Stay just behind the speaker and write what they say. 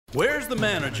Where's the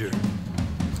manager?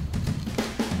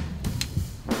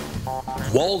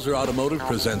 Walzer Automotive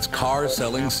presents Car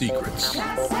Selling Secrets.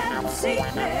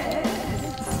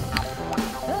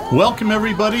 Welcome,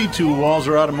 everybody, to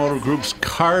Walzer Automotive Group's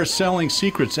Car Selling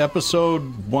Secrets, episode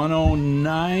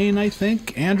 109, I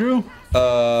think. Andrew?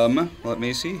 Let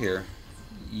me see here.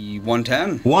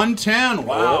 110. 110,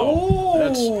 wow.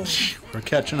 Oh. We're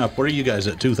catching up. What are you guys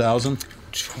at, 2000?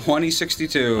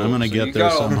 2062. I'm going to get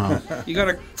there somehow. You got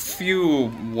a few,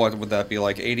 what would that be,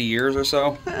 like 80 years or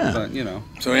so? Yeah. But, you know.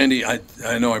 So, Andy, I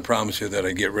know I promised you that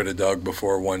I'd get rid of Doug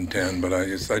before 110, but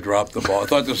I dropped the ball. I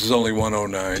thought this was only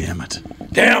 109.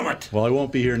 Damn it. Well, I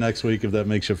won't be here next week if that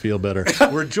makes you feel better.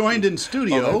 We're joined in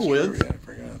studio with... True. Yeah, I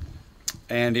forgot.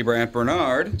 Andy Brandt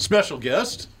Bernard. Special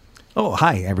guest. Oh,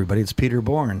 hi, everybody. It's Peter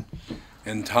Borne.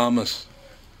 And Thomas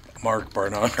Mark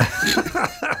Barnard.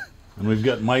 And we've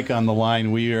got Mike on the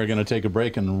line. We are going to take a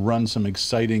break and run some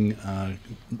exciting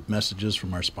messages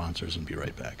from our sponsors and be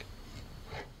right back.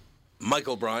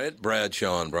 Michael Bryant,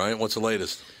 Bradshaw and Bryant, what's the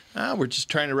latest? We're just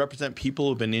trying to represent people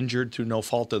who've been injured through no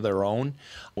fault of their own.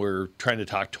 We're trying to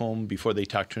talk to them before they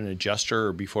talk to an adjuster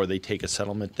or before they take a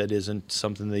settlement that isn't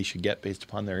something they should get based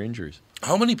upon their injuries.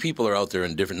 How many people are out there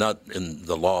in different, not in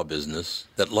the law business,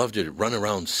 that love to run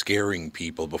around scaring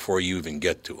people before you even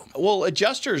get to them? Well,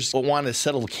 adjusters want to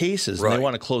settle cases and Right. they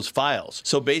want to close files.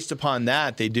 So based upon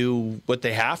that, they do what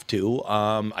they have to.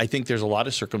 I think there's a lot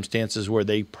of circumstances where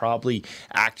they probably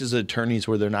act as attorneys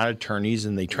where they're not attorneys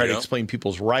and they try to explain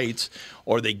people's rights,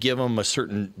 or they give them a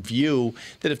certain view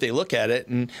that if they look at it,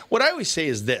 and what I always say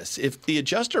is this, if the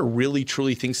adjuster really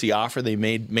truly thinks the offer they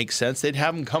made makes sense, they'd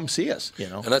have them come see us, you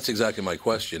know. And that's exactly my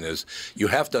question is, you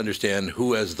have to understand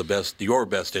who has your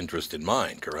best interest in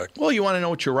mind, correct? Well, you want to know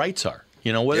what your rights are.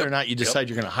 You know, whether or not you decide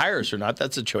you're going to hire us or not,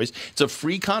 that's a choice. It's a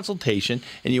free consultation,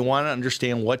 and you want to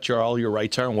understand what all your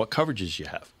rights are and what coverages you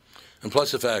have. And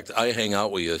plus the fact I hang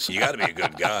out with you, so you got to be a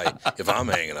good guy if I'm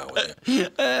hanging out with you.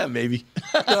 Maybe.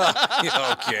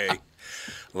 Okay.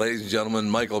 Ladies and gentlemen,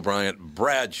 Michael Bryant,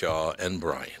 Bradshaw and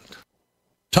Bryant.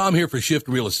 Tom here for Shift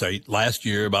Real Estate. Last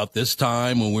year, about this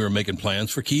time when we were making plans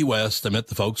for Key West, I met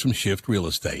the folks from Shift Real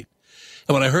Estate.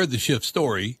 And when I heard the Shift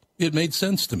story, it made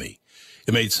sense to me.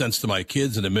 It made sense to my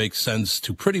kids, and it makes sense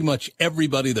to pretty much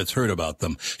everybody that's heard about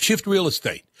them. Shift Real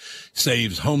Estate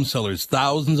saves home sellers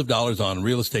thousands of dollars on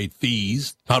real estate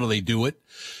fees. How do they do it?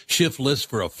 Shift lists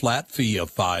for a flat fee of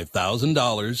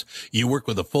 $5,000. You work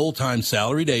with a full-time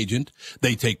salaried agent.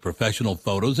 They take professional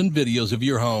photos and videos of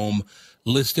your home,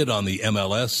 list it on the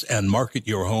MLS, and market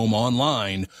your home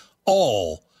online,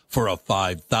 all for a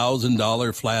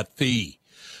 $5,000 flat fee.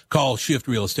 Call Shift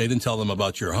Real Estate and tell them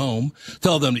about your home.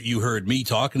 Tell them that you heard me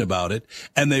talking about it,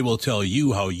 and they will tell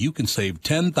you how you can save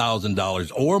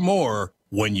 $10,000 or more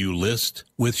when you list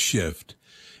with Shift.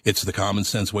 It's the common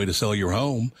sense way to sell your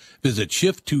home. Visit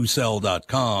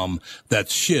shift2sell.com.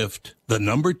 That's shift, the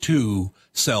number 2,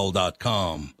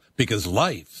 sell.com. Because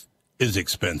life is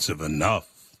expensive enough.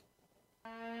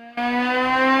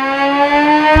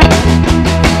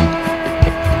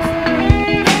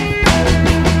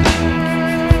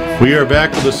 We are back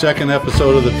with the second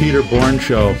episode of the Peter Borne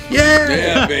Show.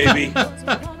 Yeah, baby.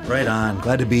 Right on.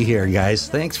 Glad to be here, guys.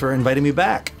 Thanks for inviting me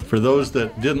back. For those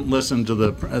that didn't listen to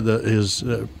his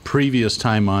previous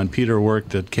time on, Peter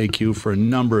worked at KQ for a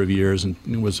number of years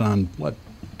and was on,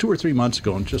 2 or 3 months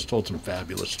ago, and just told some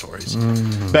fabulous stories.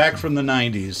 Back from the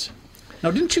 90s. Now,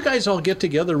 didn't you guys all get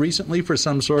together recently for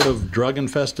some sort of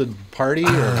drug-infested party?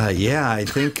 Yeah, I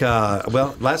think,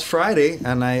 last Friday,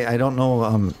 and I don't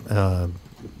know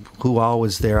who all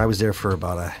was there. I was there for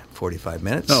about 45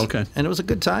 minutes. Oh, okay. And it was a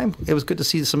good time. It was good to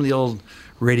see some of the old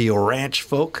Radio Ranch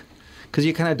folk, because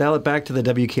you kind of dial it back to the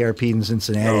WKRP in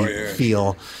Cincinnati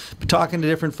feel. But talking to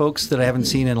different folks that I haven't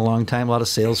seen in a long time, a lot of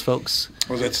sales folks.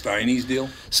 Was that Steiny's deal?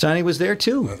 Steiny was there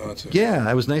too. I thought so. Yeah,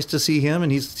 it was nice to see him,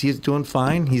 and he's doing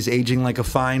fine. He's aging like a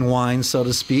fine wine, so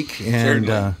to speak. And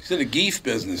he's in the geef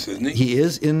business, isn't he? he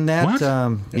is in that. What?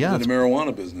 Yeah, in the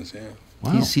marijuana business, yeah.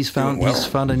 Wow. He's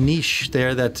found a niche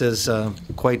there that is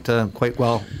quite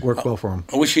well worked well for him.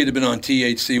 I wish he'd have been on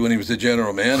THC when he was the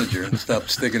general manager and stopped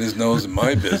sticking his nose in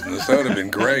my business. That would have been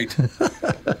great.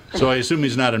 So I assume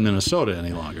he's not in Minnesota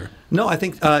any longer. No, I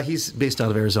think he's based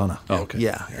out of Arizona. Oh, okay.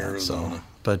 Yeah, Arizona. So,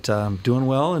 but doing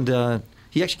well, and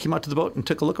he actually came out to the boat and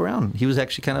took a look around. He was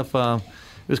actually kind of.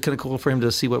 It was kind of cool for him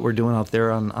to see what we're doing out there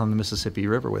on the Mississippi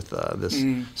River with this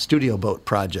studio boat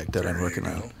project that I'm working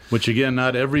on. Which, again,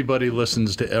 not everybody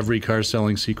listens to every Car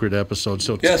Selling Secret episode.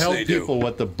 So Yes, tell they do. people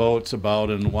what the boat's about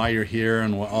and why you're here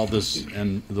and all this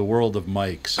and the world of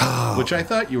Mike's, which I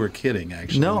thought you were kidding,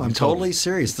 actually. No, I'm totally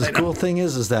serious. The cool thing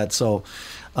is that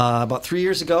About 3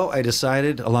 years ago, I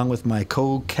decided, along with my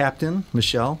co-captain,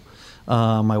 Michelle,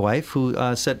 my wife, who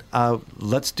said,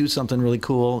 let's do something really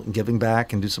cool, giving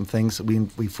back and do some things.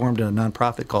 We formed a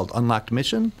nonprofit called Unlocked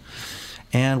Mission,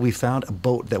 and we found a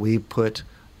boat that we put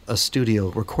a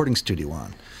recording studio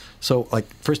on. So,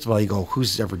 first of all, you go,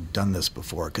 who's ever done this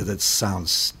before? Because it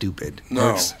sounds stupid.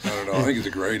 No, not at all. I think it's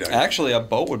a great idea. Actually, a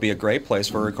boat would be a great place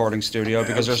for a recording studio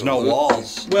because there's no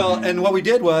walls. Well, and what we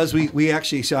did was we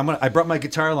actually. So I brought my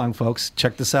guitar along, folks.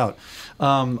 Check this out.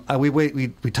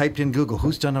 We typed in Google,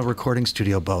 who's done a recording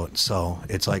studio boat? So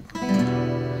it's like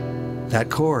that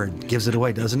chord gives it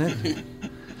away, doesn't it?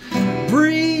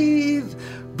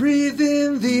 Breathe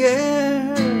in the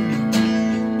air.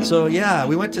 So, yeah,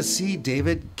 we went to see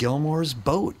David Gilmour's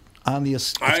boat on the...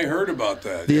 I heard about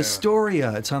that. The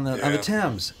Astoria. It's on the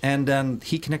Thames. And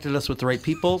he connected us with the right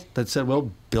people that said,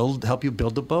 well, help you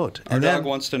build the boat. Our dog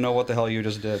wants to know what the hell you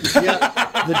just did.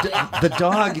 Yeah, the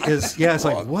dog is... Yeah, it's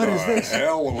like, what is this? I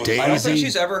don't think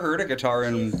she's ever heard a guitar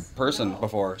in person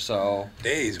before, so...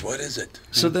 Days, what is it?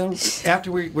 So then,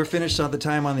 after we're finished all the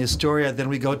time on the Astoria, then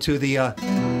we go to the...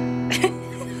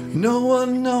 No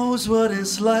one knows what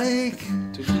it's like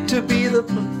to be the...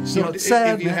 So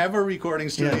if you have a recording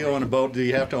studio on a boat, do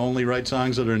you have to only write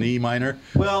songs that are in E minor?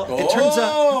 Well,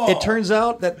 it turns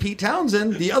out that Pete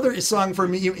Townsend, the other song for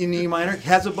me in E minor,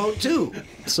 has a boat too.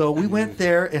 So we went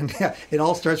there, and it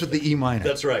all starts with the E minor.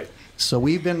 That's right. So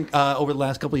we've been, over the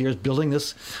last couple of years, building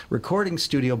this recording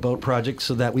studio boat project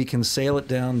so that we can sail it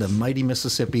down the mighty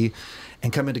Mississippi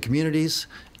and come into communities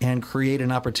and create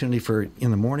an opportunity for,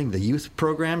 in the morning, the youth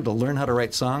program to learn how to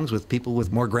write songs with people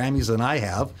with more Grammys than I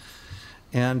have.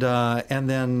 And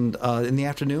then in the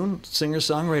afternoon,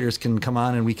 singer-songwriters can come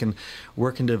on and we can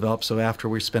work and develop. So after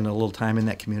we spend a little time in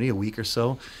that community, a week or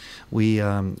so, we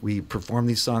perform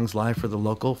these songs live for the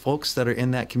local folks that are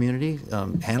in that community.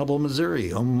 Hannibal, Missouri,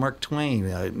 home of Mark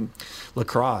Twain, La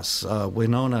Crosse,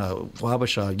 Winona,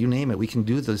 Wabasha, you name it. We can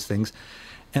do those things.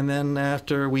 And then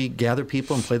after we gather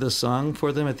people and play the song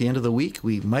for them at the end of the week,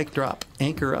 we mic drop,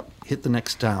 anchor up, hit the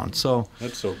next town. So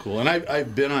that's so cool. And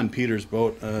I've been on Peter's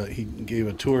boat. He gave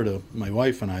a tour to my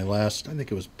wife and I I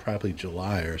think it was probably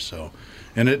July or so.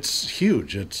 And it's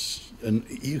huge. And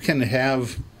you can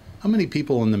have... How many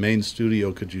people in the main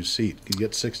studio could you seat? Could you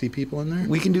get 60 people in there?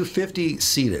 We can do 50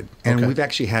 seated, and we've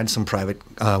actually had some private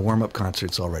warm-up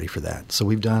concerts already for that. So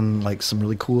we've done some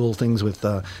really cool things with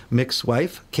Mick's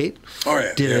wife, Kate. Oh,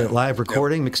 yeah. Did a live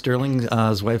recording. Mick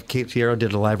Sterling's wife, Kate Fierro,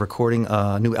 did a live recording,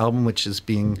 a new album which is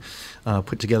being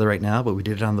put together right now, but we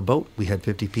did it on the boat. We had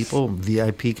 50 people,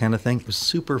 VIP kind of thing. It was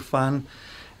super fun.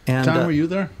 And, Tom, were you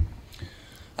there?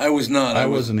 I was not. I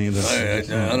wasn't either. I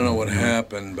don't know what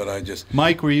happened, but I just...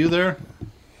 Mike, were you there?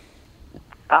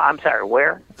 I'm sorry,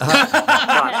 where? No,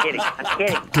 I'm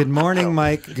kidding. Good morning,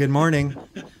 Mike. Good morning.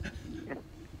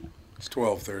 It's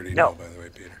 12:30 now, by the way,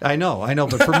 Peter. I know,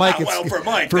 but for Mike, it's well, for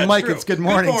Mike, it's good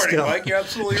morning. Good morning, still. Mike. You're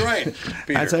absolutely right,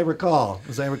 Peter. As I recall.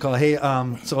 Hey,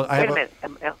 so I Wait have a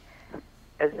minute.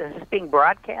 Is this being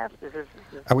broadcast?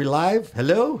 Are we live?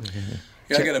 Hello?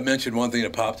 Yeah, I got to mention one thing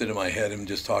that popped into my head. I'm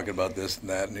just talking about this and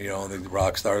that, and the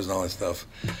rock stars and all that stuff.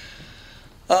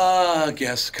 I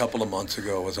guess a couple of months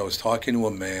ago, I was talking to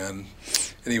a man,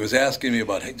 and he was asking me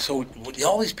about, hey, so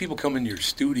all these people come in your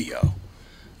studio.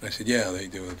 And I said, yeah, they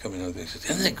do come in. He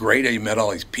said, isn't it great how you met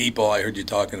all these people? I heard you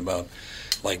talking about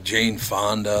like Jane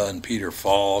Fonda and Peter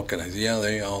Falk. And I said, yeah,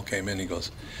 they all came in. He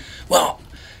goes, well,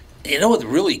 you know what's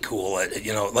really cool?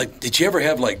 Did you ever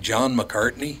have like John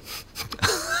McCartney?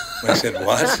 I said,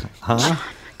 what? Huh?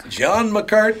 John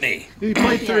McCartney. He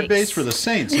played third base for the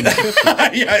Saints in the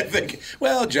 50s. Yeah, I think,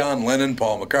 John Lennon,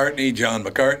 Paul McCartney, John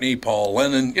McCartney, Paul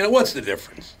Lennon. What's the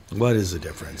difference? What is the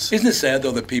difference? Isn't it sad,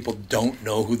 though, that people don't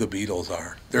know who the Beatles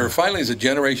are? There finally is a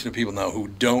generation of people now who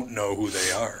don't know who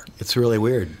they are. It's really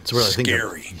weird. It's really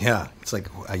scary. Yeah, it's like,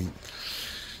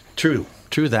 true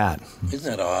that. Isn't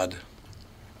that odd?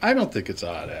 I don't think it's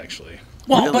odd, actually.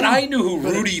 Well, Really? but I knew who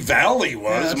Rudy Valley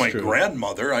was, that's my true.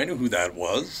 grandmother. I knew who that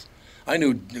was. I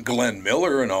knew Glenn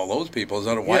Miller and all those people.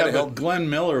 Why the hell? But Glenn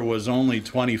Miller was only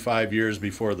 25 years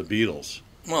before the Beatles.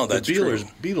 Well, that's the true.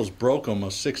 Beatles broke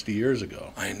almost 60 years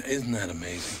ago. Isn't that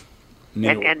amazing?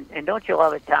 And don't you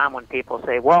love it, Tom, when people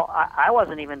say, well, I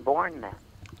wasn't even born then.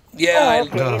 Yeah.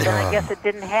 Okay, then I guess it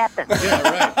didn't happen. Yeah,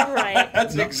 right. Right.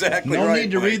 That's exactly No right.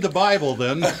 need to read the Bible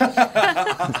then.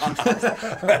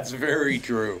 That's very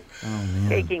true.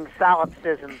 Taking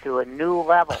solipsism to a new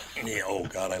level. Yeah, oh,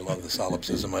 God, I love the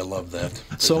solipsism. I love that.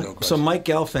 There's So, no so question. Mike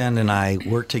Gelfand and I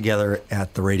worked together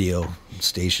at the radio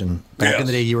station. Back in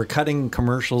the day, you were cutting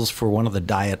commercials for one of the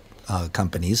diet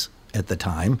companies. at the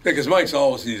time. Because Mike's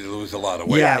always needed to lose a lot of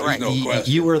weight. Yeah, There's right. no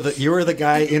question. You were the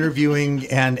guy interviewing,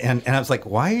 and I was like,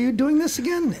 why are you doing this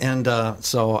again? And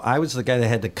so I was the guy that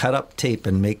had to cut up tape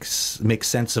and make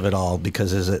sense of it all,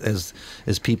 because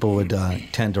as people would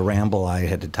tend to ramble, I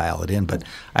had to dial it in. But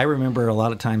I remember a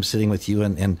lot of times sitting with you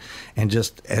and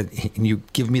you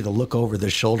give me the look over the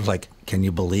shoulder, like, can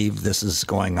you believe this is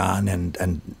going on?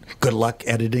 And good luck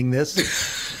editing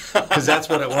this. Because that's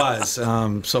what it was.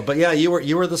 But yeah, you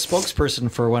were the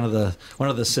spokesperson for one of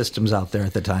the systems out there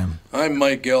at the time. I'm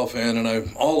Mike Gelfand, and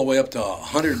I'm all the way up to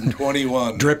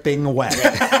 121. Dripping wet.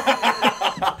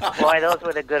 Boy, those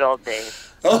were the good old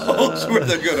days. Those were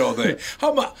the good old days.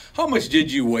 How much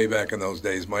did you weigh back in those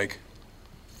days, Mike?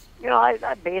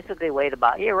 I basically weighed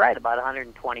about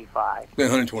 125.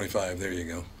 125. There you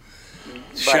go.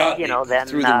 But Shot then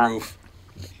through the roof.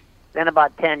 Then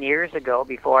about 10 years ago,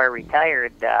 before I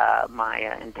retired,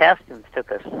 my intestines took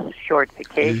a short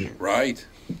vacation. Right.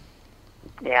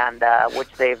 And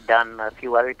which they've done a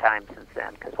few other times since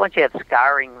then. Because once you have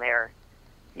scarring there,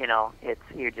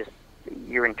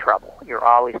 you're in trouble. You're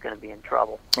always going to be in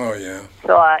trouble. Oh yeah.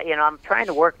 So I'm trying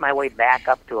to work my way back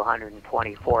up to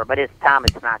 124, but it's not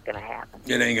going to happen.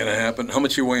 It ain't gonna happen. How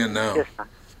much you weighing now? Just not.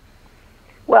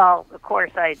 Well, of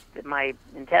course, my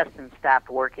intestines stopped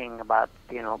working about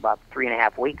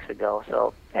 3.5 weeks ago.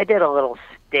 So I did a little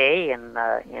stay in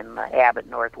Abbott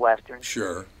Northwestern.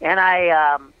 Sure. And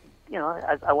I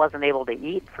wasn't able to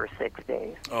eat for 6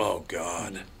 days. Oh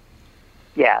God.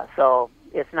 Yeah, so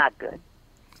it's not good.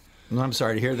 No, I'm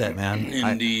sorry to hear that, man.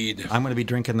 Indeed. I'm going to be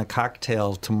drinking the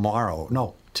cocktail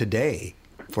today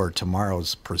for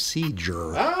tomorrow's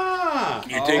procedure.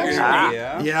 You take it.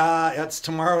 Yeah, that's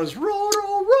tomorrow's rotor.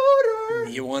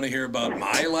 You want to hear about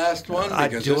my last one?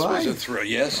 Because do this I? was a thrill.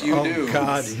 Yes, you do. Oh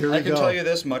God, here we go. I can tell you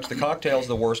this much: the cocktail's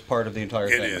the worst part of the entire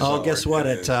It thing. is. Oh, guess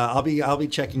what? I'll be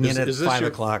checking in at Is this 5 your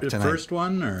o'clock tonight. First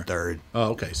one or Third. Oh,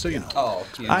 okay. So you know. Oh,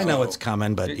 I know it's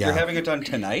coming, but You're having it done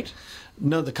tonight?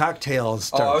 No, the cocktail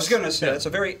starts. Oh, I was going to say it's a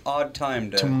very odd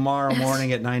time to. Tomorrow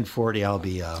morning at 9:40, I'll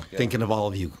be thinking of all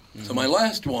of you. So my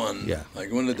last one. Yeah. I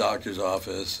go in the doctor's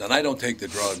office, and I don't take the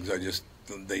drugs.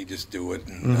 They just do it.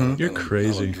 And You're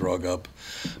crazy. I'll drug up.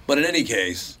 But in any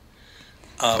case,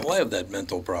 I have that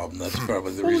mental problem. That's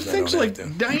probably the Well, the reason I thing's don't like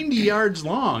have to. 90 yards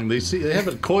long. They have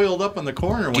it coiled up in the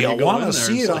corner when Do you you go want in to there.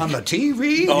 see It's it like- on the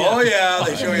TV? Oh yeah,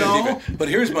 they show you No. the TV. But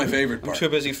here's my favorite I'm part. too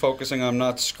busy focusing on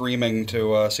not screaming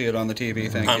to see it on the TV.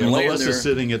 Thank I'm you. laying there. Melissa's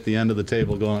sitting at the end of the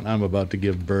table going, I'm about to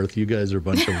give birth. You guys are a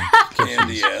bunch of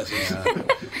Candy asses.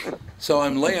 So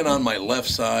I'm laying on my left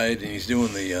side, and he's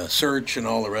doing the search and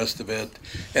all the rest of it.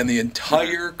 And the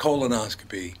entire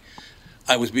colonoscopy,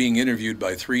 I was being interviewed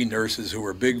by 3 nurses who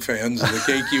were big fans of the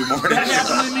KQ Morning That Show.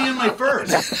 happened to me in my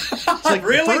first. It's like,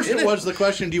 first it was the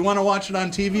question, do you want to watch it on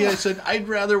TV? I said, I'd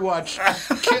rather watch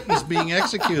kittens being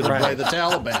executed by the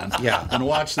Taliban than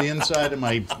watch the inside of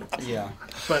my... Yeah.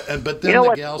 But then You know the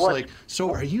what- gal's what- like,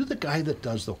 so are you the guy that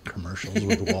does the commercials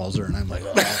with Walzer? And I'm like,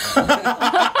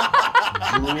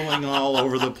 drooling all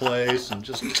over the place and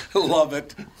just... Love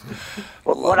it.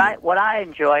 What I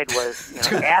enjoyed was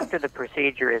after the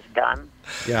procedure is done,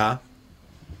 Yeah.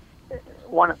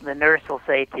 the nurse will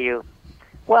say to you,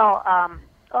 "Well,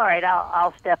 all right,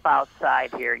 I'll step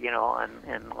outside here,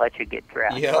 and let you get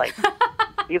dressed." Yep. Like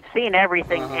you've seen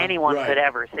everything anyone Right. could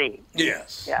ever see.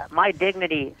 Yes. Yeah, my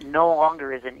dignity no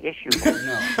longer is an issue.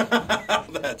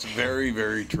 That's very,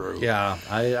 very true. Yeah,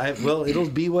 well, it'll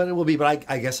be what it will be. But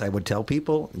I guess I would tell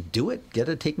people, do it, get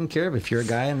it taken care of. If you're a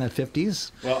guy in the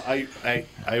 50s, Well,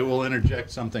 I will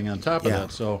interject something on top of Yeah.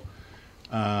 that. So,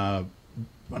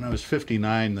 when I was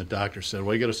 59, the doctor said,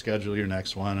 well, you got to schedule your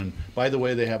next one. And by the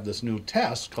way, they have this new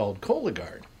test called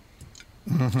Cologuard.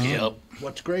 Yep.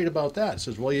 What's great about that? It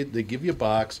says, well, they give you a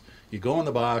box. You go in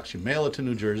the box, you mail it to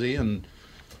New Jersey, and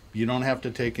you don't have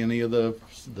to take any of the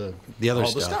other all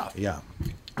stuff. the stuff. Yeah.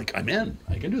 Like, I'm in.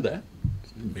 I can do that.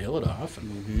 Mail it off.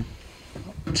 And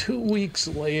 2 weeks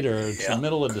later, it's the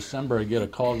middle of December, I get a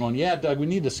call going, yeah, Doug, we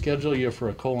need to schedule you for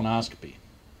a colonoscopy.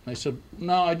 I said,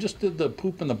 no, I just did the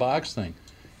poop in the box thing.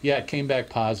 Yeah, it came back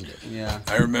positive. Yeah.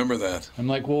 I remember that. I'm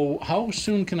like, well, how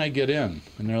soon can I get in?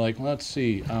 And they're like, let's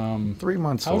see. 3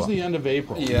 months. How's away. the end of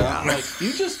April? Yeah. I'm like,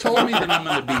 you just told me that I'm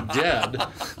going to be dead.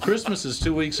 Christmas is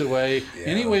 2 weeks away.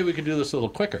 Any way we could do this a little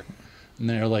quicker? And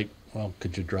they're like, well,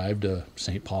 could you drive to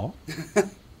St. Paul? I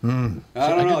don't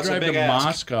know. I It's could a drive big to ask.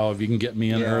 Moscow if you can get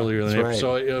me in Yeah, earlier than that's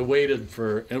April. right. So I waited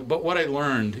for. But what I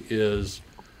learned is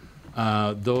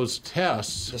those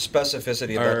tests. The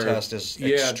specificity of that test is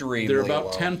extremely they're about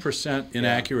low. 10%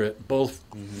 inaccurate, both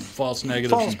false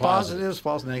negatives False and positives. positives,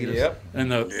 false negatives. Yep.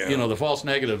 And the false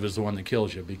negative is the one that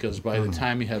kills you, because by the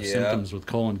time you have symptoms with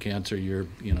colon cancer,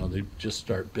 they just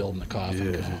start building the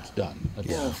coffin because it's done.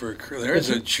 There's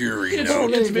a cheery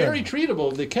note. It's very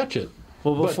treatable if they catch it.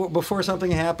 Well, before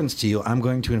something happens to you, I'm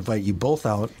going to invite you both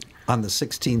out on the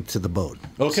 16th to the boat.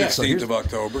 Okay. 16th of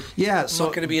October. Yeah, I'm so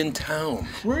not going to be in town.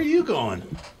 Where are you going?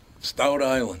 Stout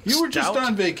Island. You were just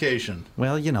on vacation.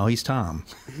 Well, he's Tom.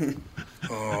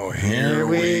 Oh, here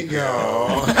we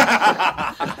go.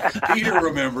 Peter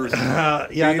remembers.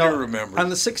 Peter remembers. On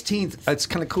the 16th, it's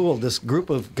kind of cool. This group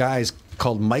of guys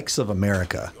called Mikes of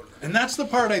America. And that's the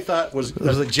part I thought was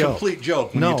a joke. Complete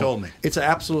joke when you told me. It's an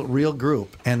absolute real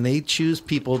group, and they choose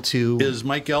people to... Is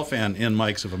Mike Gelfand in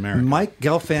Mikes of America? Mike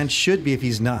Gelfand should be if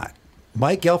he's not.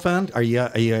 Mike Gelfand, are you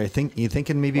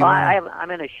thinking maybe... Well,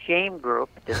 I'm in a shame group.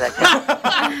 Does that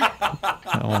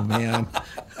count? Oh, man.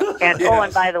 And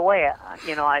and by the way,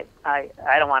 I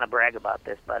don't want to brag about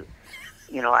this, but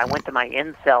I went to my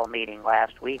incel meeting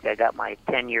last week. I got my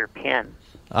 10-year pin.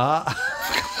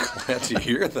 Glad to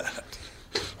hear that.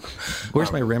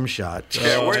 Where's my rim shot?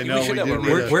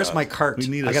 Where's my cart?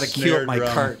 I got to queue up my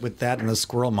cart with that and the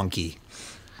squirrel monkey.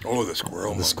 Oh, the squirrel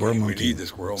monkey. Squirrel monkey. We need the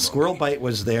squirrel monkey. Squirrel Bite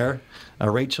was there.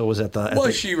 Rachel was at the...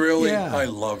 Was she really? Yeah. I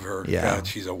love her. Yeah. God,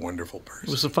 she's a wonderful person.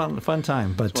 It was a fun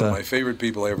time. But one of my favorite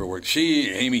people I ever worked.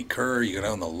 She, Amy Kerr, you go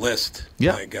down the list.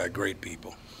 Yeah. My God, great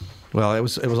people. Well, it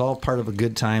was all part of a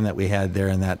good time that we had there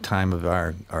in that time of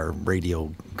our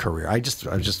radio career. I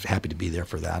was just happy to be there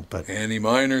for that. But Annie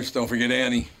Miners, don't forget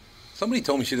Annie. Somebody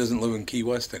told me she doesn't live in Key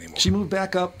West anymore. She moved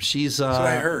back up. She's That's what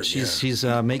I heard. She's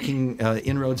making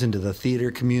inroads into the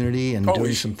theater community and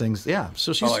doing some things. Yeah,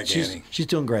 so she's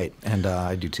doing great, and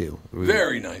I do too.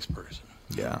 Very nice person.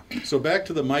 Yeah. So back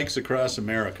to the Mikes across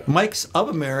America. Mikes of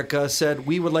America said,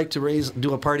 we would like to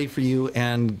do a party for you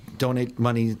and donate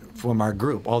money from our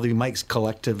group. All the Mikes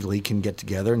collectively can get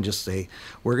together and just say,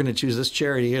 we're going to choose this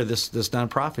charity or this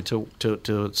nonprofit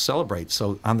to celebrate.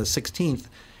 So on the 16th,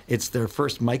 it's their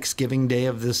first Mike's Giving Day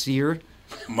of this year.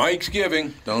 Mike's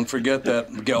Giving. Don't forget that,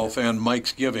 Gelfand,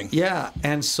 Mike's Giving. Yeah,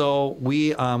 and so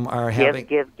we are having...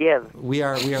 Give. We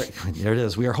are there it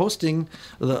is. We are hosting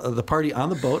the party on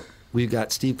the boat. We've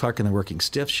got Steve Clark and the Working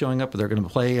Stiffs showing up. They're going to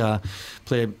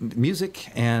play music,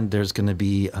 and there's going to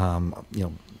be, what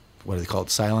do they call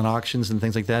it, silent auctions and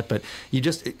things like that. But he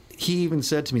even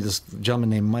said to me, this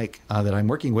gentleman named Mike that I'm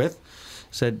working with,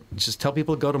 said, just tell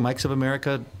people to go to Mikes of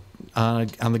America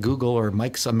on the Google or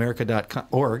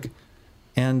mikesamerica.org,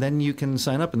 and then you can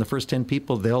sign up. And the first 10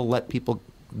 people, they'll let people,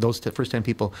 first 10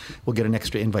 people will get an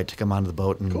extra invite to come onto the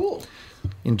boat. And cool.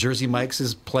 In Jersey Mike's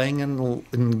is playing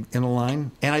in a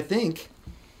line, and I think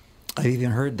I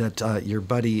even heard that your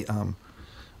buddy, is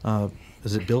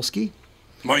it Bilski?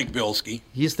 Mike Bilski.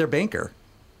 He's their banker.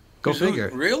 Go figure.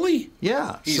 Really?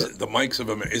 Yeah. He's the Mikes of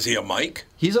America. Is he a Mike?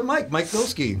 He's a Mike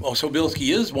Bilski. Oh, so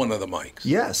Bilski is one of the Mikes.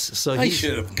 Yes. So I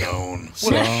should have known.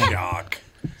 What a shock.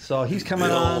 So he's coming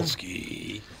on.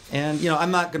 Bilski. And,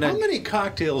 I'm not going to... How many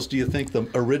cocktails do you think the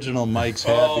original Mikes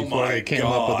had before they came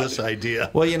up with this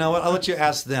idea? Well, you know what? I'll let you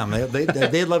ask them.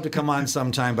 They'd love to come on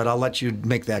sometime, but I'll let you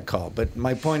make that call. But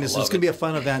my point is, it's going to be a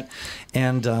fun event,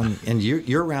 and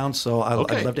you're around, so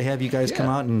I'd love to have you guys come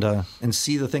out and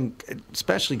see the thing,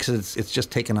 especially because it's just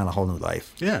taken on a whole new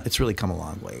life. Yeah. It's really come a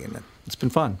long way, and it's been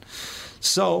fun.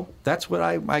 So that's what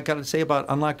I got to say about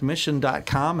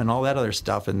unlockedmission.com and all that other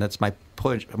stuff, and that's my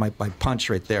punch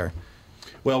right there.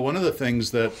 Well, one of the things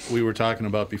that we were talking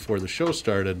about before the show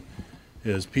started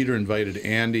is Peter invited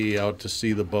Andy out to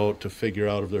see the boat to figure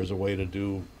out if there's a way to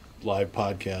do live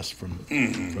podcasts from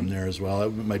there as well. It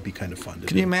might be kind of fun to do.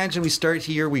 Can you imagine we start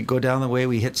here, we go down the way,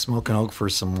 we hit Smoking Oak for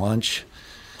some lunch?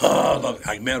 Oh, look,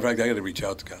 matter of fact, I got to reach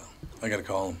out to Kyle. I got to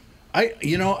call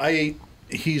him.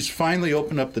 He's finally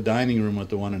opened up the dining room with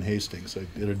the one in Hastings. It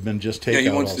had been just taken. Yeah,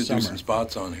 he wants all to summer. do some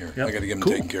spots on here. Yep. I got to get him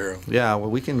taken care of. Yeah, well,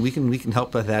 we can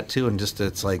help with that too, and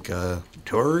it's like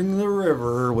touring the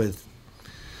river with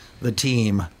the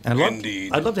team. And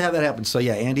Indeed. I'd love to have that happen. So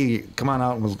yeah, Andy, come on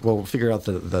out and we'll figure out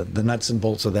the nuts and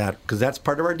bolts of that, because that's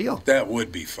part of our deal. That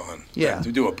would be fun. Yeah,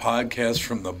 to do a podcast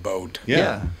from the boat.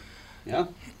 Yeah.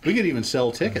 We could even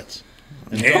sell tickets.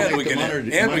 And we can have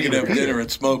dinner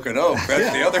at Smoking Oak.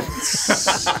 That's the other.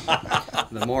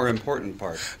 The more important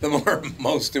part.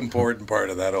 Most important part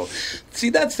of that. See,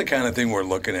 that's the kind of thing we're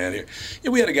looking at here.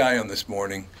 Yeah, we had a guy on this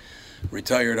morning,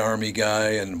 retired Army guy,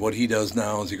 and what he does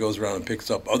now is he goes around and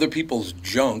picks up other people's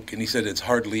junk, and he said it's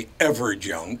hardly ever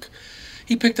junk.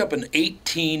 He picked up an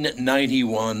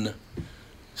 1891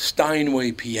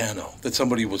 Steinway piano that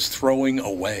somebody was throwing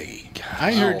away.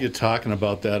 I heard you talking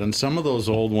about that, and some of those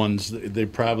old ones, they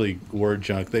probably were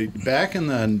junk. They back in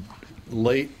the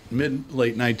late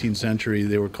 19th century,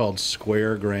 they were called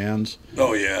square grands.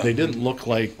 Oh yeah. They didn't look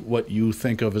like what you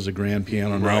think of as a grand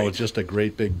piano now. Right. It's just a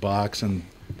great big box, and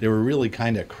they were really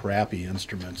kind of crappy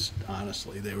instruments.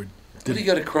 Honestly, they were. What do you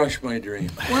got to crush my dream?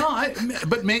 Well,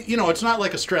 it's not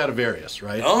like a Stradivarius,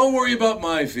 right? Don't worry about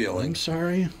my I'm feelings.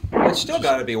 sorry. It's still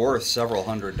got to be worth several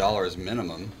 $100s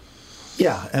minimum.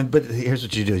 Yeah, but here's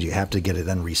what you do: is you have to get it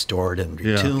then restored and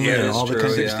retuned Yeah, and that's all the true,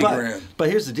 kinds of 60 stuff. grand. But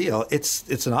here's the deal: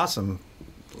 it's an awesome,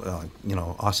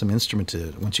 awesome instrument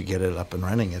to once you get it up and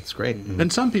running. It's great.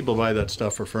 And some people buy that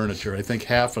stuff for furniture. I think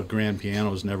half of grand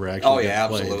pianos never actually get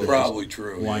played. absolutely. They Probably just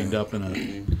true. Wind yeah. up in a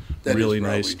That really is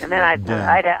probably nice. true. And then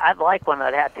den. I'd like one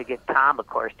that'd have to get Tom, of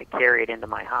course, to carry it into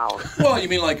my house. Well, you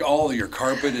mean like all of your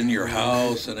carpet in your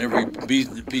house and every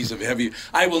piece of heavy.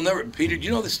 I will never. Peter, do you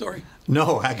know this story?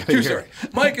 No, I got to True hear story.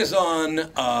 it. Mike is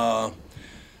on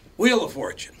Wheel of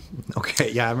Fortune. Okay,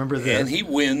 yeah, I remember this. And he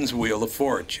wins Wheel of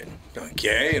Fortune.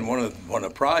 Okay, and one of the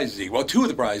prizes, two of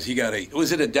the prizes, he got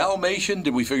was it a Dalmatian?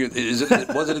 Did we figure?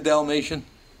 Was it a Dalmatian?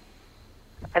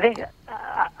 I think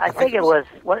it was.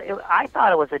 I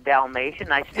thought it was a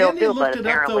Dalmatian. I still Andy do, looked but it up,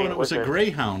 apparently though, and it was a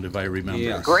greyhound, if I remember.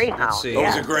 Yes. Greyhound. Let's see. It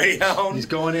was Yeah. a Greyhound. He's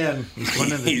going in.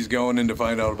 He's going in to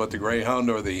find out about the Greyhound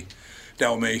or the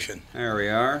Dalmatian. There we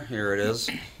are. Here it is.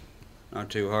 Not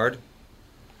too hard.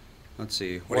 Let's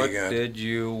see. What do you got? Did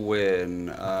you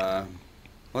win?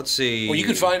 Let's see. Well, you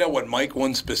can find out what Mike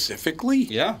won specifically.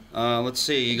 Yeah. Let's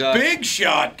see. You got Big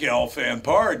shot, Gelfand.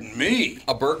 Pardon me.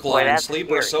 a Boy, Berkline that's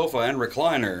sleeper scary. sofa and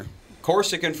recliner.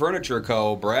 Corsican Furniture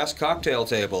Co. brass cocktail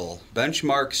table.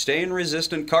 Benchmark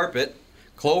stain-resistant carpet.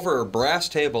 Clover brass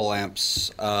table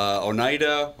lamps.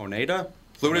 Oneida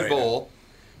fluted Oneida. bowl.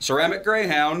 Ceramic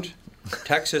Greyhound.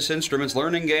 Texas Instruments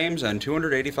learning games and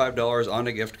 $285 on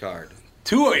a gift card.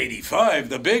 $285,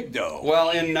 the big dough. Well,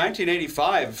 in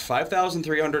 1985,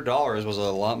 $5,300 was a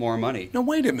lot more money. No,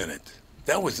 wait a minute.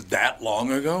 That was that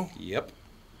long ago? Yep.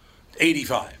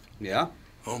 85. Yeah.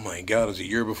 Oh my God, it was a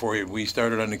year before we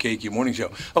started on the KQ Morning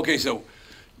Show. Okay, so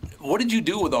what did you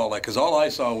do with all that? Because all I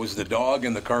saw was the dog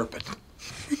and the carpet.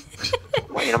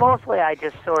 Well, mostly I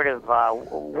just sort of,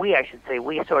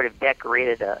 we sort of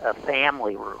decorated a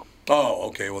family room. Oh,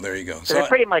 okay, well, there you go. So it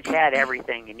pretty much had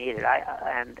everything you needed.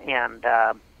 I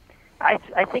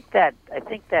think that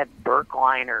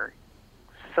Berkliner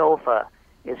sofa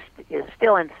is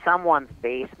still in someone's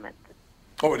basement.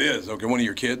 Oh, it is? Okay, one of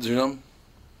your kids or something?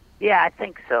 Yeah, I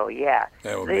think so. Yeah.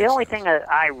 That would The make only sense. thing that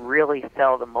I really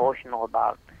felt emotional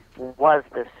about was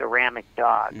the ceramic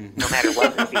dog. No matter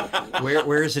what the species.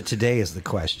 Where is it today is the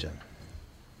question.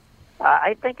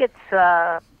 I think it's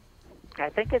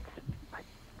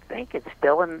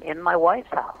still in my wife's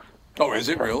house. Oh, is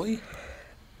it really?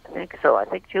 I think so. I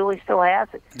think Julie still has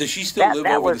it. Does she still live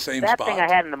over the same that spot? thing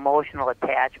I had an emotional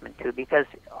attachment to because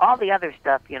all the other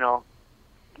stuff,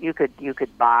 you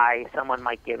could buy. Someone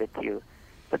might give it to you,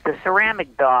 but the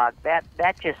ceramic dog that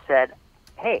just said,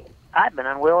 "Hey, I've been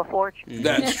on Wheel of Fortune."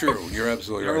 That's true. You're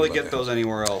absolutely You right. don't really about get that. those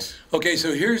anywhere else. Okay,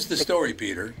 so here's the story,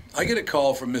 Peter. I get a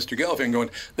call from Mr. Gelfand going,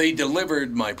 they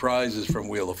delivered my prizes from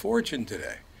Wheel of Fortune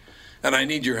today, and I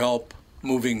need your help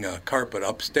moving carpet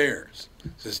upstairs.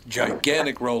 It's this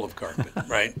gigantic roll of carpet,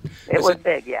 right? It was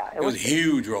big, yeah. It was a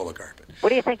huge roll of carpet. What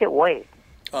do you think it weighed?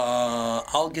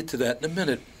 I'll get to that in a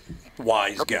minute,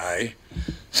 wise guy.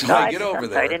 So No, I get over I'm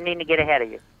there. sorry, I didn't mean to get ahead of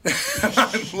you.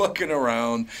 I'm looking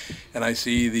around, and I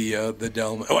see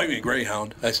the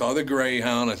Greyhound. I saw the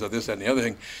Greyhound. I saw this, that, and the other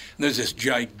thing. And there's this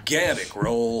gigantic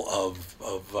roll of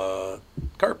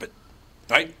carpet,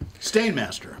 right?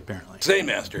 Stainmaster, apparently.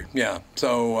 Stainmaster, yeah.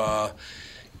 So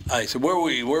I said, where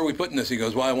are we putting this? He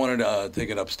goes, well, I wanted to take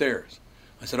it upstairs.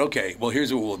 I said, okay, well,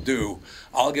 here's what we'll do.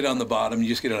 I'll get on the bottom. You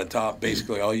just get on the top.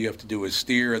 Basically, all you have to do is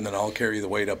steer, and then I'll carry the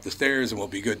weight up the stairs, and we'll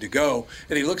be good to go.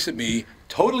 And he looks at me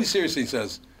totally seriously and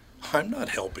says, I'm not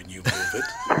helping you move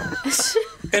it.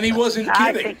 And he wasn't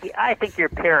kidding. I think you're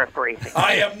paraphrasing.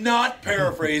 I am not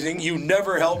paraphrasing. You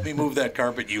never helped me move that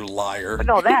carpet, you liar. But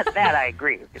no, that I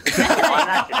agree with. I'm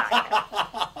not denying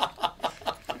that.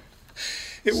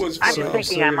 It was I'm funny. just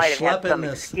thinking so I you're might have had schlepping some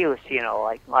this. excuse,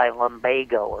 like my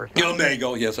lumbago or something.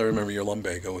 Lumbago, yes, I remember your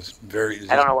lumbago. Was very.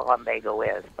 I don't know what lumbago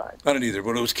is, but I don't either,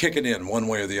 but it was kicking in one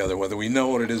way or the other. Whether we know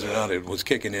what it is or not, it was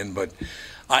kicking in. But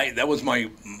that was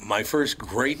my first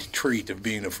great treat of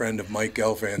being a friend of Mike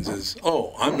Gelfand's is,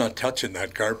 I'm not touching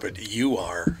that carpet. You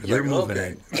are. You're moving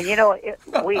it. and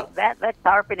that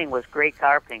carpeting was great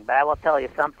carpeting. But I will tell you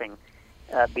something,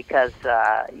 because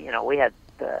we had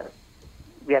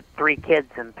we had 3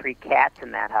 kids and 3 cats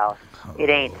in that house. It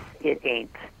ain't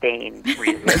stain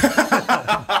resistant.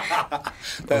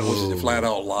 That was a flat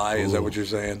out lie. Is that what you're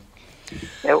saying?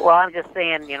 Well, I'm just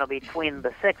saying, between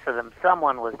the 6 of them,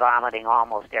 someone was vomiting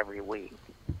almost every week.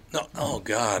 No, oh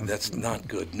God, that's not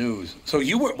good news. So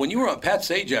when you were on, Pat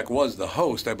Sajak was the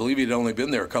host. I believe he'd only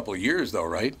been there a couple of years, though,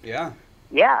 right? Yeah.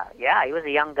 Yeah, he was a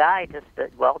young guy, just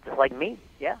like me.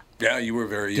 Yeah. Yeah, you were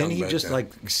very young. Didn't he just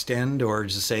extend or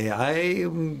just say, I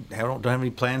don't have any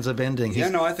plans of ending? Yeah,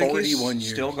 no, I think 41 he's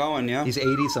years. still going. Yeah. He's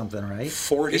 80 something, right?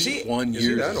 41 Is he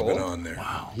years that he's old? been on there.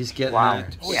 Wow, he's getting Wow.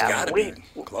 Oh, he's got to be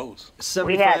close.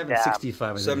 75 and 65. I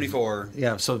think. 74.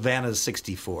 Yeah, so Vanna's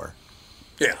 64.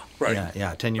 Yeah, right.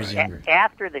 Yeah, 10 years younger.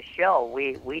 After the show,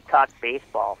 we talked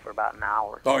baseball for about an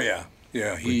hour. Oh yeah.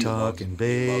 Yeah, We're talking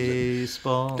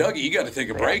baseball. Dougie, you got to take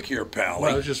a break here, pal.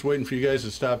 Well, I was just waiting for you guys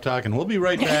to stop talking. We'll be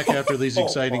right back after these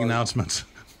exciting announcements.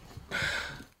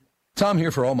 Tom here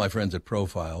for all my friends at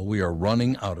Profile. We are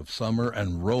running out of summer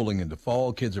and rolling into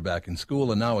fall. Kids are back in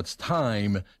school, and now it's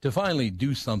time to finally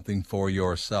do something for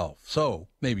yourself. So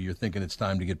maybe you're thinking it's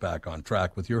time to get back on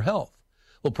track with your health.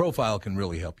 Well, Profile can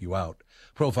really help you out.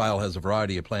 Profile has a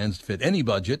variety of plans to fit any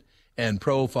budget, and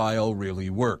Profile really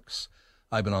works.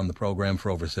 I've been on the program for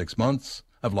over 6 months.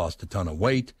 I've lost a ton of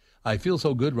weight. I feel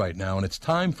so good right now, and it's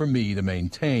time for me to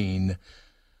maintain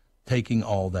taking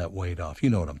all that weight off. You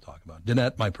know what I'm talking about.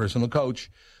 Danette, my personal coach,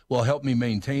 will help me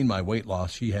maintain my weight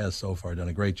loss. She has so far done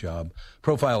a great job.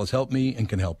 Profile has helped me and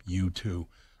can help you too.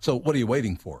 So what are you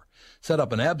waiting for? Set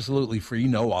up an absolutely free,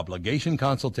 no-obligation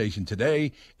consultation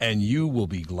today, and you will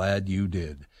be glad you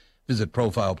did. Visit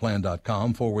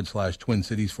profileplan.com/Twin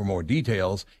Cities for more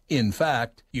details. In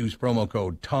fact, use promo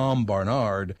code Tom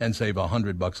Barnard and save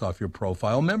 $100 off your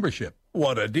Profile membership.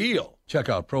 What a deal! Check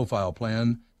out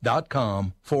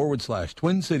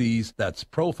profileplan.com/Twin Cities. That's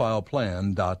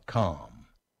profileplan.com.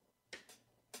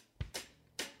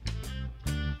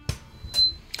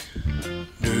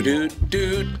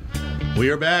 We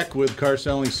are back with Car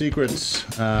Selling Secrets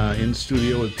in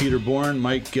studio with Peter Borne,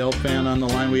 Mike Gelfand on the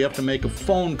line. We have to make a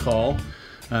phone call.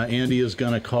 Andy is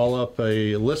going to call up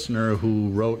a listener who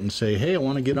wrote and say, hey, I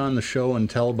want to get on the show and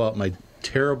tell about my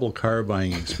terrible car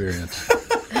buying experience.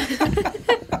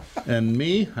 And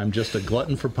me, I'm just a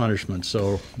glutton for punishment.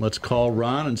 So let's call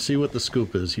Ron and see what the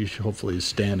scoop is. He hopefully is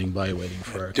standing by waiting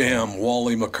for our Damn,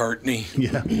 Wally McCartney.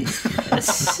 Yeah.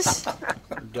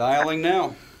 Dialing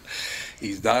now.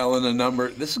 He's dialing a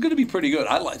number. This is going to be pretty good.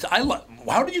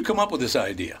 How did you come up with this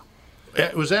idea?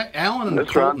 It was Alan and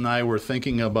Colt and I were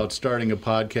thinking about starting a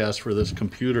podcast for this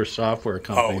computer software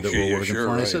company that we're working for.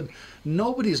 And I said,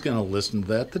 nobody's going to listen to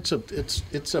that.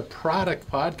 It's a product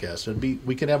podcast.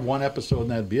 We could have one episode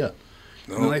and that'd be it.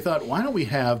 No. And then I thought, why don't we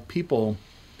have people,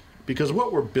 because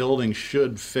what we're building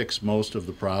should fix most of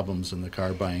the problems in the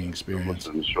car buying experience.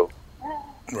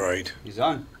 Right. He's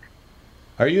on.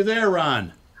 Are you there,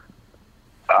 Ron?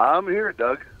 I'm here,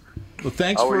 Doug. Well,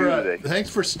 thanks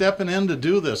for stepping in to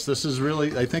do this. This is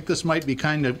really, I think this might be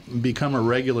become a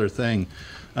regular thing.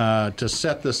 To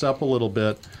set this up a little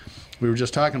bit, we were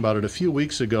just talking about it a few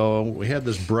weeks ago. We had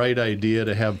this bright idea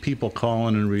to have people call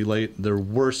in and relate their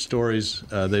worst stories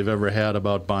they've ever had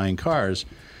about buying cars.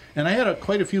 And I had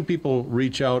quite a few people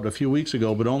reach out a few weeks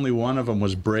ago, but only one of them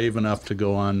was brave enough to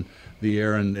go on the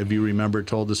air, and if you remember,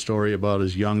 told the story about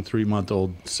his young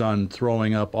 3-month-old son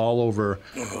throwing up all over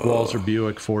Walser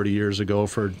Buick 40 years ago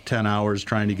for 10 hours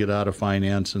trying to get out of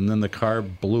finance, and then the car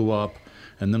blew up,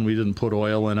 and then we didn't put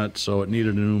oil in it, so it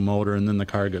needed a new motor, and then the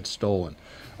car got stolen.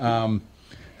 And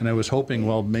I was hoping,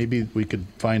 well, maybe we could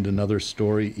find another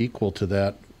story equal to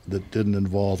that didn't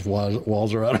involve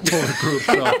Walser Automotive Group.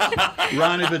 So,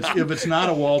 Ron, if it's not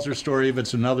a Walser story, if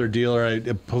it's another dealer,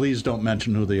 please don't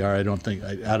mention who they are. I don't think,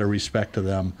 out of respect to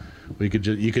them, you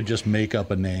could just make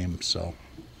up a name. So,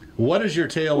 what is your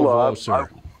tale of woe, sir?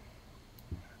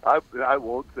 I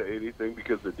won't say anything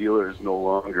because the dealer is no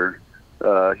longer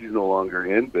he's no longer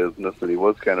in business, and he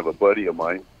was kind of a buddy of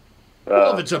mine.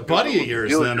 Well, if it's a buddy of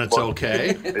yours, then it's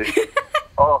okay.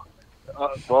 Well,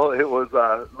 it was.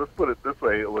 Let's put it this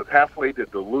way: it was halfway to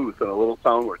Duluth, in a little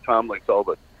town where Tom likes all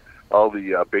the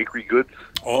bakery goods.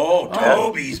 Oh,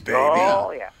 Toby's, baby!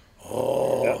 Oh, yeah.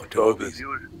 Oh, yeah, Toby's.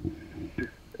 So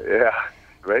yeah,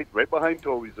 right behind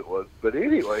Toby's it was. But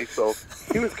anyway, so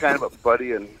he was kind of a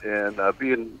buddy, and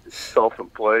being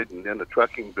self-employed and in the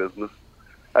trucking business,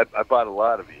 I bought a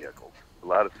lot of vehicles, a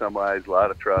lot of semis, a lot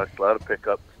of trucks, a lot of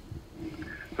pickups.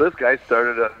 So this guy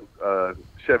started a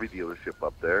Chevy dealership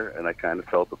up there, and I kind of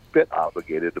felt a bit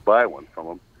obligated to buy one from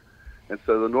him. And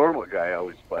so the normal guy, I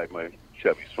always buy my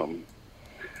Chevys from him.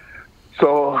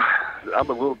 So I'm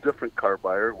a little different car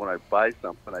buyer. When I buy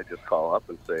something, I just call up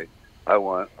and say, I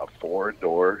want a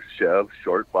 4-door Chev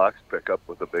short box pickup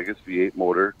with the biggest V8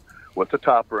 motor with the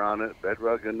topper on it, bed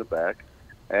rug in the back.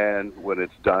 And when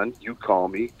it's done, you call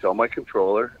me, tell my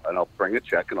controller, and I'll bring a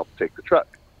check and I'll take the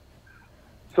truck.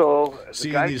 So See,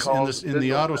 the guy in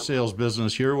the auto sales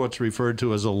business, you're what's referred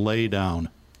to as a laydown.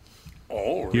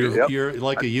 Oh, really? You're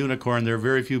like a unicorn. There are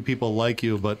very few people like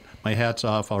you, but my hat's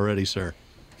off already, sir.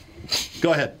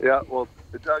 Go ahead. Yeah, well,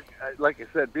 Doug, like I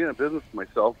said, being in business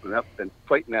myself and I've been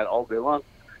fighting that all day long,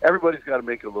 everybody's got to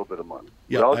make a little bit of money.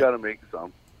 We all got to make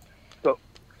some.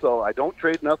 So I don't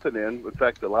trade nothing in. In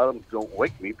fact, a lot of them don't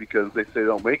wake me because they say they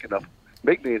don't make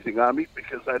anything on me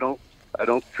because I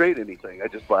don't trade anything. I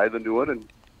just buy the new one and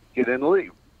get in and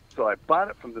leave. So I bought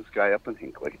it from this guy up in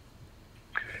Hinckley.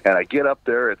 And I get up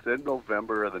there. It's in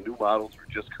November. The new models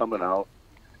were just coming out.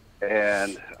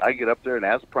 And I get up there, and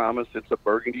as promised, it's a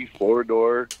burgundy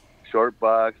 4-door short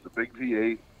box, the big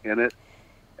V8 in it.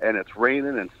 And it's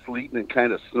raining and sleeting and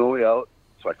kind of snowy out.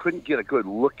 So I couldn't get a good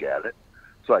look at it.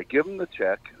 So I give him the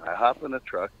check. I hop in a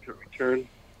truck to return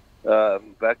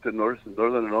back to northern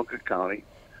Anoka County.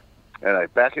 And I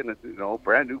back in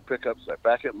brand new pickups. I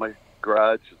back it in my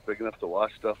garage. It's big enough to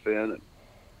wash stuff in. And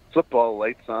flip all the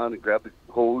lights on and grab the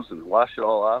hose and wash it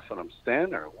all off. And I'm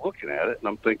standing there looking at it, and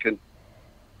I'm thinking,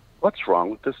 what's wrong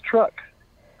with this truck?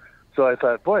 So I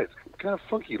thought, boy, it's kind of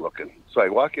funky looking. So I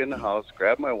walk in the house,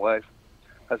 grab my wife.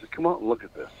 I said, come out and look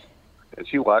at this. And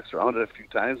she walks around it a few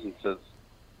times and says,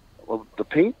 well, the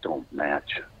paint don't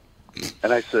match.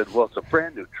 And I said, well, it's a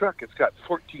brand new truck. It's got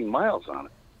 14 miles on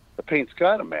it. The paint's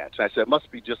got to match. And I said, it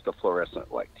must be just the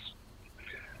fluorescent lights.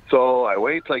 So I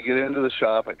wait till I get into the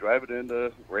shop. I drive it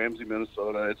into Ramsey,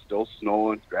 Minnesota. It's still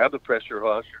snowing. Grab the pressure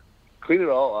washer, clean it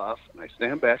all off, and I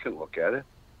stand back and look at it.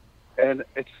 And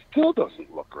it still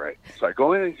doesn't look right. So I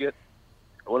go in and get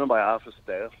one of my office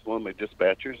staff, one of my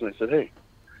dispatchers, and I said, hey,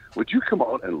 would you come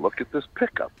out and look at this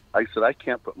pickup? I said, I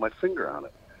can't put my finger on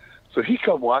it. So he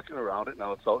come walking around it.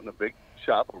 Now it's out in a big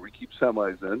shop where we keep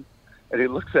semis in. And he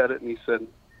looks at it and he said,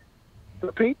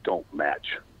 the paint don't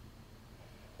match.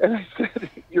 And I said,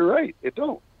 you're right, it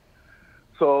don't.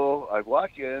 So I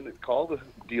walk in and call the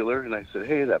dealer, and I said,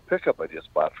 hey, that pickup I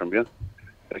just bought from you,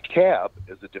 the cab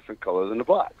is a different color than the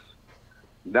box.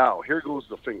 Now, here goes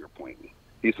the finger pointing.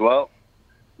 He said, well,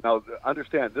 now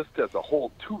understand, this does a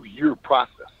whole 2-year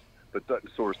process.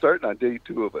 So we're starting on day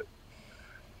 2 of it.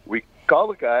 We call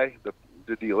the guy,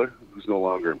 the dealer, who's no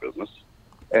longer in business,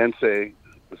 and say,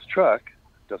 this truck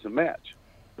doesn't match.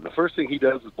 And the first thing he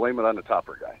does is blame it on the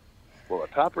topper guy. Well, a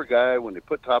topper guy, when they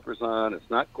put toppers on, it's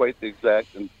not quite the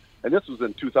exact, and this was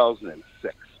in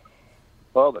 2006.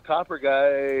 Well, the topper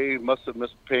guy must have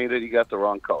mispainted. He got the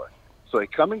wrong color. So they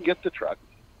come and get the truck,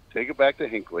 take it back to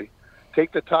Hinckley,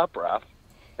 take the topper off,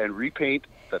 and repaint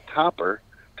the topper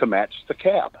to match the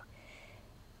cab.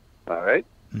 All right?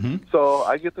 Mm-hmm. So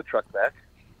I get the truck back.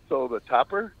 So the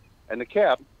topper and the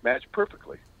cab match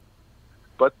perfectly.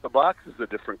 But the box is a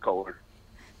different color.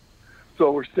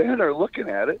 So we're standing there looking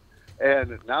at it,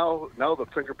 and now the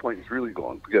finger pointing is really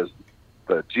going because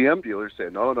the GM dealers say,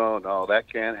 no, that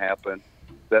can't happen.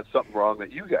 That's something wrong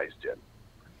that you guys did.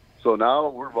 So now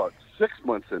we're about 6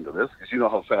 months into this because you know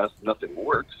how fast nothing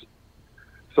works.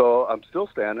 So I'm still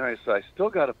standing there. I said, I still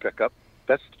got a pickup.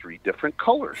 That's 3 different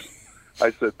colors.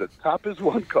 I said, the top is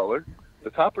one color.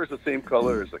 The topper is the same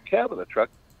color as the cab of the truck,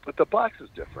 but the box is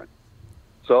different.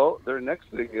 So their next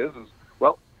thing is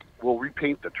well, we'll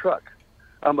repaint the truck.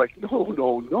 I'm like,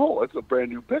 no, it's a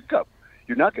brand new pickup.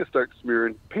 You're not going to start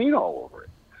smearing paint all over it.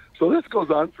 So this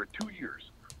goes on for 2 years.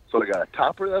 So I got a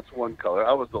topper that's one color.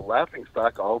 I was the laughing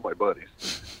stock of all my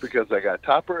buddies because I got a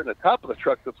topper and the top of the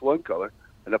truck that's one color,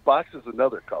 and the box is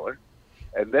another color.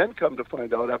 And then come to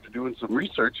find out after doing some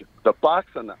research, the box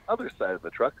on the other side of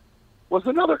the truck was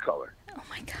another color. Oh,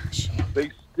 my gosh. They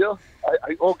still,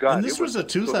 oh, God. And this was a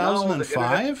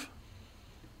 2005?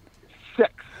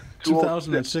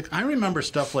 2006. I remember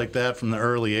stuff like that from the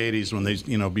early 80s when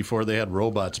they, before they had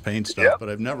robots paint stuff, Yep. but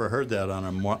I've never heard that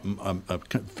on a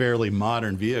fairly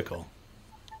modern vehicle.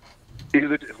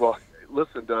 Well,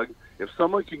 listen, Doug, if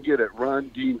someone can get it, Ron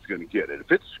Dean's going to get it.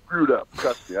 If it's screwed up,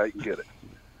 trust me, I can get it.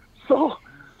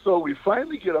 So we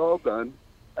finally get all done.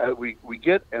 We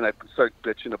get, and I start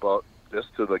bitching about this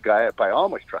to the guy I buy all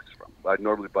my trucks from. I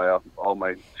normally buy all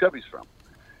my Chevys from.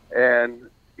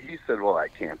 And he said, well, I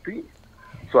can't be.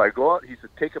 So I go out, he said,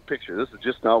 take a picture. This is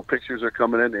just now, pictures are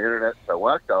coming in the internet. So I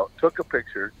walked out, took a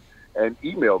picture, and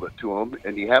emailed it to him.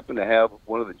 And he happened to have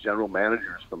one of the general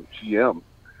managers from GM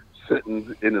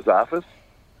sitting in his office.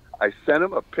 I sent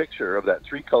him a picture of that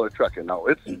 3-color truck, and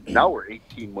now we're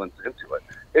 18 months into it.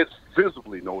 It's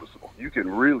visibly noticeable. You can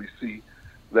really see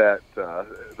that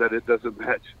that it doesn't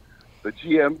match. The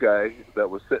GM guy that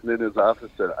was sitting in his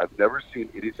office said, "I've never seen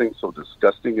anything so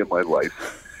disgusting in my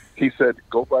life." He said,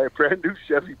 "Go buy a brand new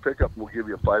Chevy pickup, and we'll give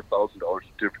you a $5,000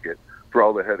 certificate for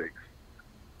all the headaches."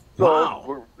 So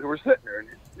Wow. we're sitting there,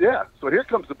 and so here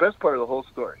comes the best part of the whole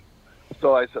story.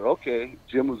 So I said, "Okay,"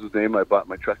 Jim was his name I bought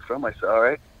my truck from. I said, "All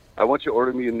right, I want you to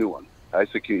order me a new one." I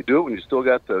said, "Can you do it when you still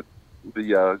got the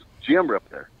GM rep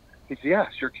there?" He said, "Yeah,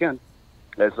 sure can."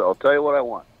 I said, "I'll tell you what I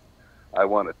want. I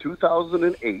want a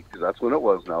 2008, because that's when it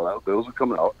was now. Those are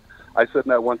coming out." I said,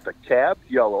 "And I want the cab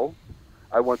yellow.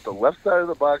 I want the left side of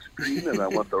the box green, and I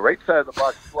want the right side of the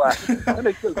box black." And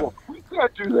they said, "Well, we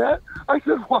can't do that." I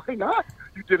said, "Why not?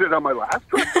 You did it on my last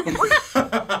truck."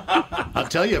 I'll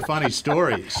tell you a funny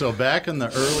story. So back in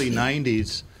the early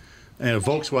 90s,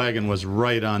 Volkswagen was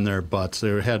right on their butts.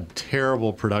 They had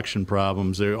terrible production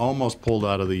problems. They almost pulled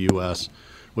out of the U.S.,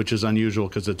 which is unusual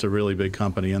because it's a really big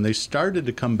company. And they started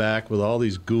to come back with all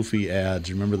these goofy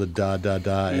ads. Remember the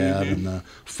da-da-da ad and the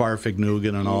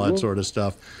Farfignugan and all that sort of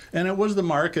stuff. And it was the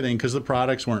marketing, because the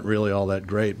products weren't really all that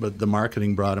great, but the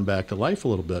marketing brought them back to life a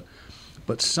little bit.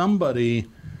 But somebody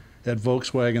at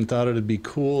Volkswagen thought it'd be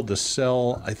cool to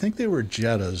sell, I think they were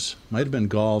Jettas, might have been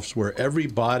Golfs, where every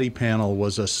body panel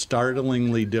was a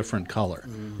startlingly different color,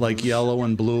 like yellow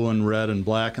and blue and red and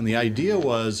black. And the idea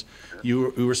was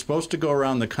you were supposed to go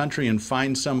around the country and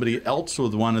find somebody else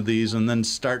with one of these and then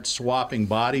start swapping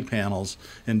body panels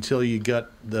until you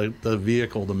got the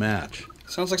vehicle to match.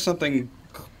 Sounds like something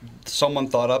someone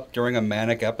thought up during a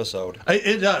manic episode.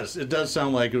 It does. It does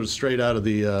sound like it was straight out of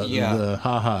the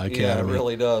Ha-Ha Academy. Yeah, it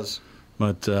really does.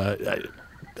 But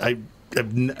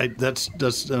that's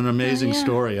just an amazing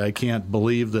story. I can't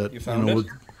believe that. You found it?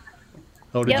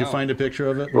 Oh, did you find a picture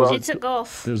of it? It's a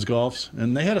Golf. There's Golfs,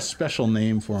 and they had a special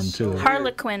name for them too.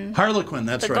 Harlequin. Harlequin,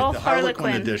 that's The right. Golf The Harlequin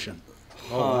Harlequin. edition.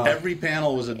 Every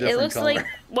panel was a different It looks color. like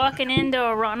walking into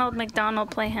a Ronald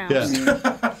McDonald Playhouse. Yeah.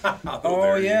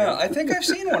 Oh, yeah. I think I've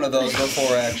seen one of those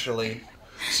before, actually.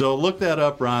 So look that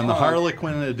up, Ron. The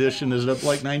Harlequin edition is up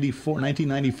like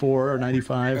 1994 or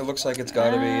 95. It looks like it's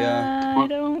got to be, yeah. I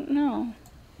don't know.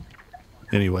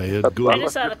 Anyway, I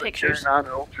just saw the pictures. On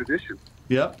an old tradition.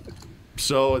 Yep.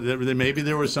 So maybe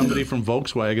there was somebody from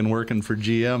Volkswagen working for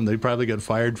GM. They probably got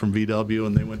fired from VW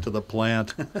and they went to the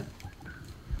plant.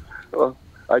 Well,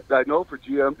 I know for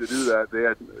GM to do that, they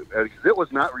had, it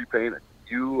was not repainted.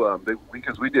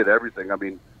 Because we did everything. I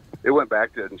mean, it went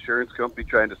back to an insurance company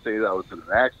trying to say that I was in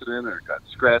an accident or got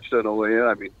scratched on the way in.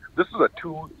 I mean, this is a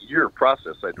 2-year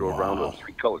process. I drove around with a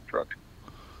 3-color truck.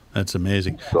 That's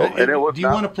amazing. So, Do you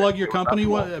want to plug your company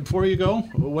before you go?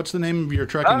 What's the name of your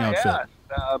trucking outfit?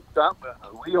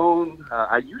 We own,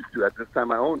 I used to, at this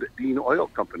time I owned Dean Oil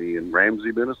Company in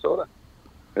Ramsey, Minnesota.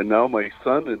 And now my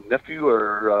son and nephew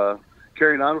are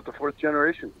carrying on with the 4th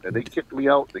generation. And they kicked me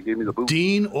out. They gave me the boot.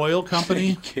 Dean Oil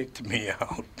Company? Kicked me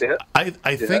out. Yeah.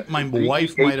 I think my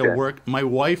wife might have worked. My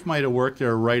wife might have worked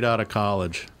there right out of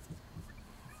college.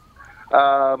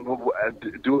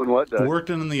 Doing what? Worked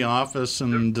in the office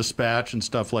and dispatch and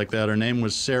stuff like that. Her name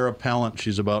was Sarah Pellant.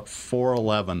 She's about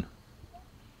 4'11".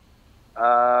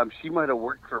 She might have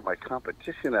worked for my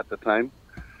competition at the time.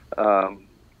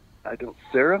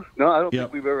 Sarah? No, I don't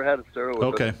think we've ever had a Sarah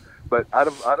with us. But out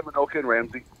of Anoka and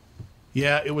Ramsey.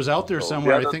 Yeah, it was out there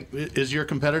somewhere. I think is your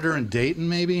competitor in Dayton,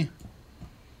 maybe?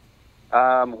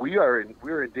 We're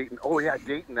in Dayton. Oh yeah,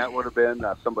 Dayton. That would have been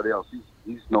somebody else.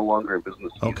 He's no longer in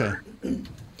business. Okay.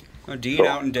 Dean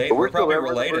out in Dayton. We're probably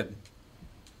related.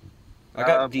 I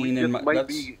got Dean in my. Might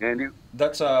be Andy.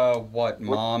 That's what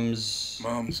mom's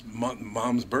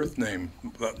birth name.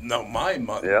 No, my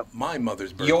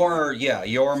mother's birth.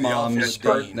 Your mom's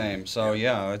birth name. So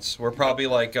yeah, we're probably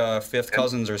like 5th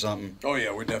cousins or something. Oh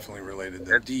yeah, we're definitely related.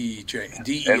 The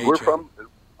D-E-H-N. And we're from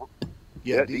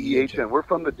D-E-H-N. We're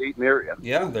from the Dayton area.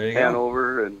 Yeah, there you go.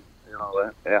 Hanover and all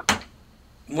that. Yeah.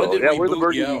 We're the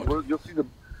Burgundy. You'll see the.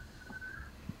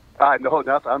 No,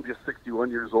 nothing. I'm just 61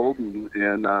 years old,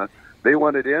 and they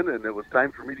wanted in, and it was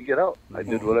time for me to get out. I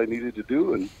did what I needed to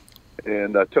do,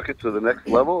 and took it to the next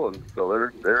level, and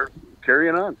so they're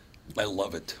carrying on. I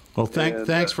love it. Well,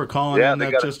 thanks for calling in.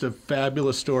 That's just a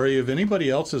fabulous story. If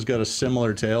anybody else has got a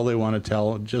similar tale they want to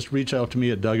tell, just reach out to me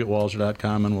at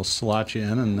doug@walzer.com, and we'll slot you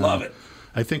in. And love it.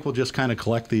 I think we'll just kind of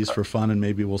collect these for fun, and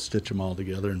maybe we'll stitch them all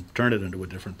together and turn it into a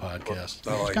different podcast.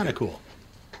 It's kind of cool.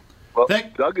 Well,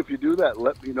 Doug, if you do that,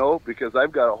 let me know, because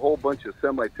I've got a whole bunch of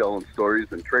semi-telling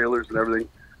stories and trailers and everything.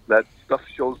 That stuff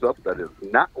shows up that is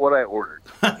not what I ordered.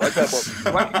 Why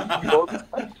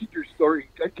keep your stuff story.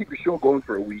 I'd keep your show going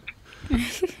for a week.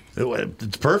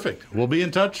 It's perfect. We'll be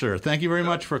in touch, sir. Thank you very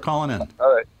much for calling in.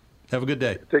 All right. Have a good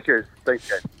day. Take care. Thanks,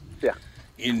 guys. Yeah.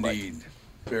 Indeed.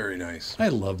 Very nice. I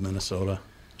love Minnesota.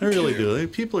 I really do.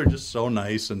 People are just so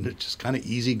nice, and they're just kind of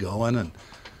easygoing and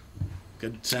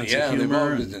good sense of they've humor.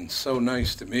 always been so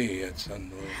nice to me. It's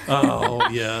unbelievable. Oh,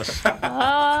 yes.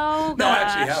 Oh, No,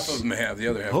 actually, gosh. half of them have. The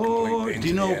other half Oh, complete pains do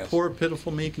you in the know ass. Poor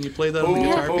Pitiful Me? Can you play that on the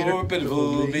guitar, Peter? Poor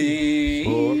pitiful me.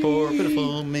 Poor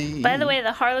pitiful me. By the way, the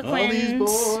All these Harlequins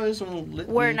boys won't let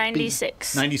were me be.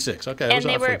 96. 96. Okay, I And was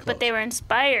they awfully were, close. but they were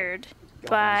inspired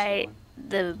by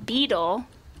the Beetle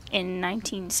in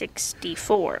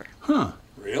 1964. Huh.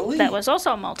 Really? That was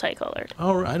also multicolored.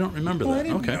 Oh, I don't remember that. I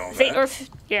didn't Okay. know They, that. or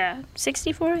yeah,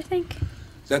 64, I think.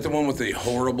 Is that the one with the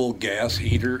horrible gas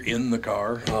heater in the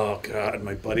car? Oh God,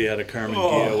 my buddy had a Carmen Oh.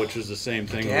 Ghia, which was the same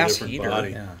thing with a Gas different heater,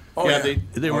 body. yeah. Oh, yeah, yeah.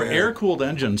 they were Oh, yeah. air-cooled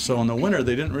engines, so in the winter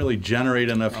they didn't really generate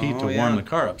enough heat to warm yeah. the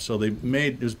car up. So they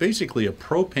made it was basically a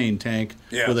propane tank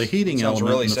Yes. with a heating Sounds element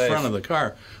really in the safe. front of the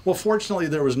car. Well, fortunately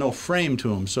there was no frame to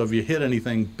them, so if you hit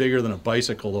anything bigger than a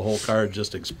bicycle, the whole car would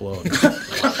just explode.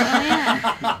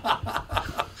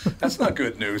 That's not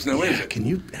good news, now is it? Can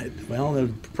you? Well, the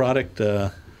product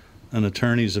and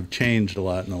attorneys have changed a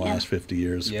lot in the last 50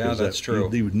 years. Yeah, 'cause that's true.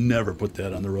 They would never put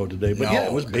that on the road today. But No, yeah,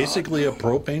 it was God, basically a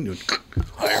propane.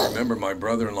 I remember my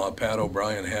brother-in-law, Pat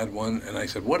O'Brien, had one, and I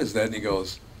said, "What is that?" And he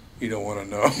goes, "You don't want to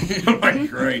know." I'm like,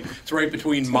 great. It's right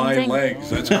between my thing. legs.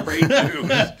 That's great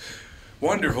news.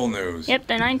 Wonderful news. Yep,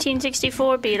 the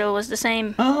 1964 Beetle was the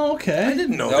same. Oh, okay. I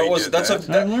didn't know That they was did that's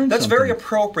that. I learned that's very something.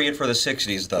 appropriate for the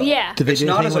 '60s, though. Yeah. Did they It's do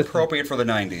not anything as with- appropriate for the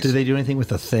 '90s. Did they do anything with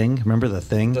the Thing? Remember the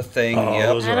Thing? The Thing, Oh, yep.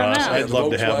 those I are don't awesome. know. I'd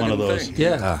love to have one of Volkswagen those. thing.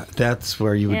 Yeah, that's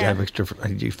where you would Yeah. have extra.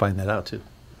 You find that out too.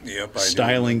 Yep, I do.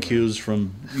 Styling cues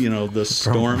from the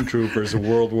stormtroopers of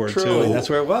World War True, II. that's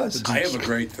where it was. I have a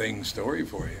great thing story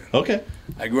for you. Okay.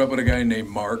 I grew up with a guy named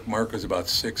Mark. Mark was about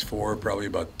 6'4", probably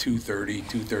about 230,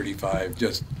 235,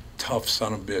 just tough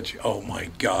son of a bitch. Oh my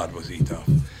God, was he tough.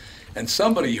 And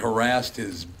somebody harassed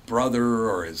his brother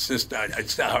or his sister.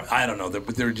 I don't know,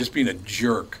 but they were just being a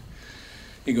jerk.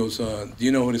 He goes, do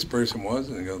you know who this person was?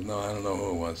 And he goes, no, I don't know who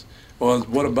it was. Well,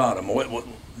 what about him? What,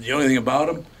 you know anything about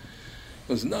him?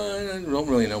 He goes, no, I don't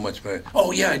really know much about it.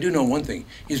 Oh, yeah, I do know one thing.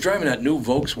 He's driving that new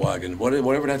Volkswagen,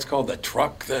 whatever that's called, the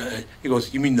truck. He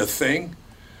goes, you mean the Thing?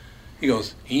 He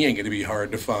goes, he ain't going to be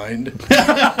hard to find.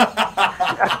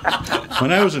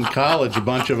 When I was in college, a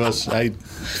bunch of us, I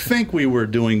think we were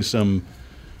doing some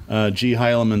G.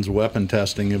 Heileman's weapon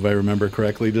testing, if I remember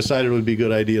correctly, decided it would be a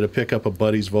good idea to pick up a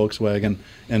buddy's Volkswagen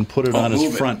and put it on his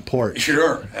move it. front porch.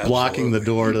 Sure, Blocking the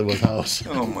absolutely. door to his house.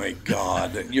 Oh, my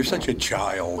God. You're such a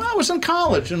child. Well, I was in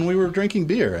college and we were drinking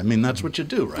beer. I mean, that's what you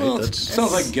do, right? Well, That's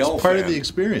sounds like Gelfand. part of the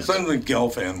experience. Something like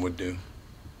Gelfand would do.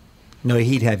 No,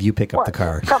 he'd have you pick up the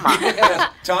car. Come on.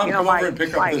 Tom, You know, come my- over and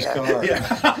pick my, up this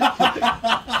car.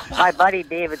 My buddy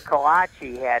David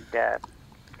Kalachi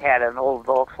had an old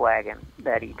Volkswagen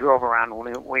that he drove around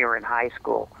when we were in high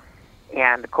school,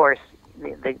 and of course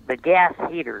the gas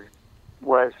heater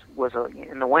was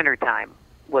in the wintertime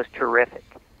was terrific.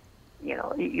 You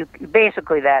know, you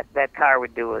basically that car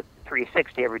would do a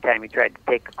 360 every time you tried to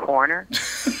take a corner.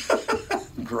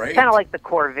 Great. Kind of like the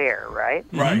Corvair, right?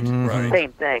 Right, right.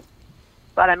 Same thing.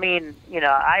 But I mean, you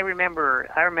know, I remember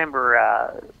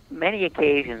many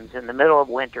occasions in the middle of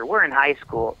winter. We're in high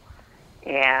school,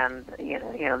 and you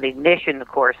know, the ignition, of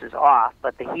course, is off,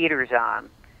 but the heater's on.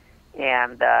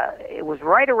 And it was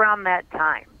right around that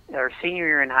time, our senior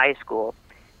year in high school,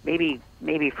 maybe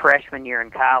freshman year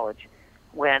in college,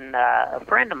 when a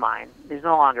friend of mine, who's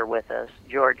no longer with us,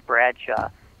 George Bradshaw,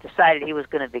 decided he was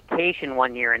going to vacation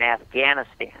one year in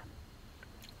Afghanistan.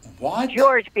 What?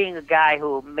 George, being a guy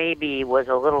who maybe was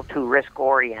a little too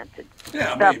risk-oriented,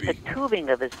 Yeah, stuffed maybe. the tubing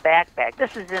of his backpack.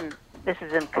 This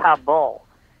is in Kabul.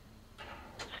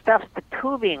 Stuffs the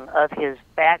tubing of his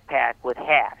backpack with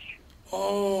hash.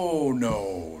 Oh,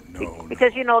 no.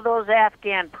 Because, you know, those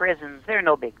Afghan prisons, they're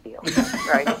no big deal,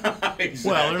 right?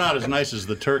 Well, they're not as nice as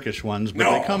the Turkish ones, but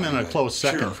No. they come in a close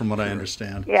second, Sure, from what I sure.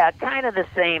 understand. Yeah, kind of the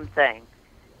same thing.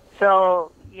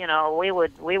 So, you know, we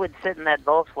would sit in that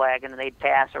Volkswagen and they'd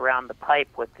pass around the pipe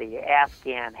with the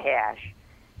Afghan hash.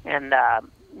 And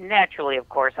naturally, of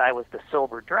course, I was the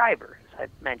sober driver, as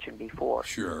I've mentioned before.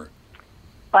 Sure.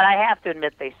 But I have to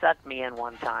admit, they sucked me in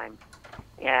one time.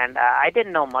 And I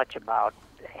didn't know much about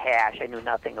hash. I knew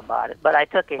nothing about it. But I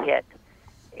took a hit,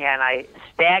 and I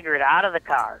staggered out of the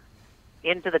car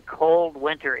into the cold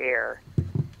winter air.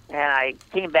 And I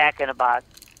came back in about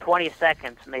 20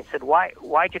 seconds, and they said,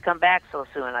 why'd you come back so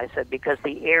soon? I said, because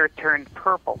the air turned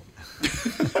purple.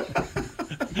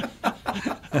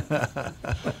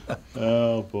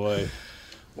 Oh, boy.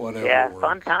 Whatever. Yeah, works.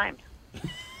 fun times.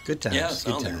 Good times. Yeah, good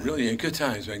sounds like times. really good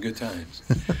times, man. Good times.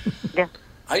 Yeah.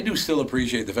 I do still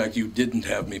appreciate the fact you didn't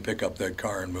have me pick up that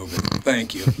car and move it.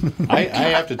 Thank you. I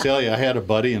have to tell you, I had a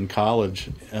buddy in college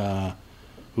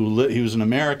he was an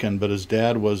American, but his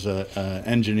dad was an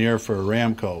engineer for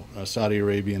Aramco, a Saudi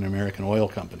Arabian American oil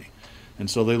company. And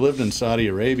so they lived in Saudi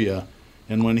Arabia,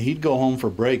 and when he'd go home for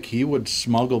break, he would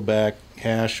smuggle back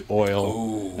hash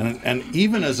oil. Ooh. And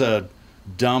even as a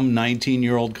dumb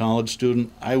 19-year-old college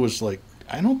student, I was like,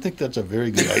 I don't think that's a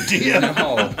very good idea.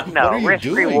 No. What No, are you risk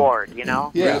doing? reward, you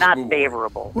know? Yeah. Not Risk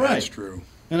favorable. Right. That's true.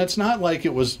 And it's not like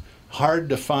it was hard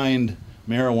to find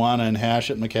marijuana and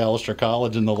hash at McAllister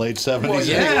College in the late 70s. Well,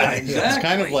 yeah, anyway. exactly. It's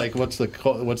kind of like, what's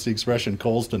the expression,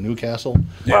 Coles to Newcastle?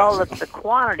 Well, the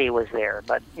quantity was there,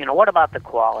 but, you know, what about the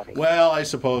quality? Well, I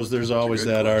suppose there's always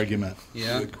good that question. argument.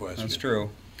 Yeah, Good question. that's true.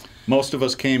 Most of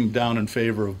us came down in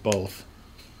favor of both.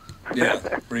 Yeah,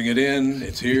 bring it in.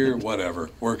 It's here. Whatever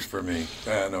works for me.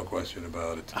 No question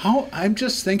about it. I'm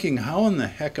just thinking, how in the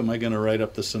heck am I going to write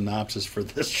up the synopsis for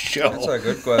this show? That's a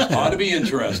good question. Ought to be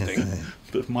interesting.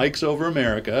 The Mike's Over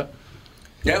America.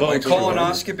 Yeah, Boats.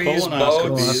 Colonoscopies,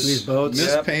 boats. Boats.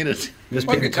 Yep. Mispainted.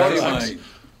 I could tell you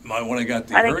when I got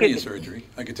the I think hernia you- surgery.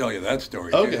 I could tell you that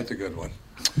story. Okay. That's a good one.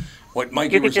 What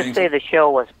Mike? You You were could just saying? say the show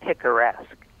was picaresque.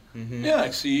 Yeah,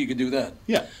 see, you could do that.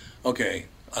 Yeah. Okay.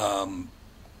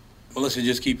 Melissa,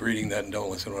 just keep reading that and don't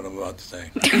listen to what I'm about to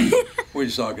say. We're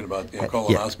just talking about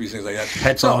colonoscopies, things like that.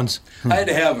 Headphones. So, I had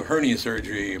to have hernia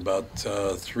surgery about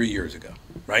 3 years ago,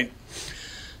 right?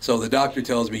 So the doctor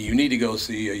tells me you need to go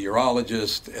see a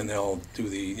urologist, and they'll do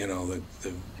the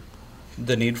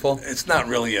The needful. It's not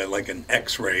really like an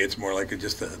X-ray. It's more like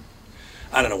just a,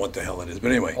 I don't know what the hell it is,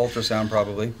 but anyway. Ultrasound,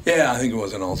 probably. Yeah, I think it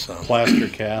was an ultrasound. Plaster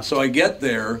cast. So I get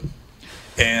there,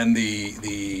 and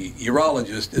the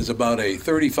urologist is about a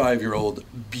 35-year-old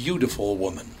beautiful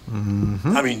woman.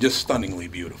 Mm-hmm. I mean, just stunningly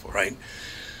beautiful, right?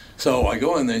 So I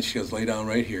go in there, and she goes, lay down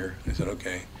right here. I said,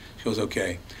 okay. She goes,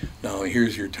 okay. Now,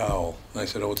 here's your towel. And I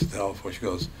said, oh, what's the towel for? She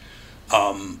goes,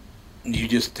 you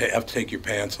just have to take your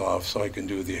pants off so I can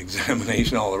do the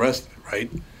examination, all the rest of it,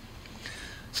 right?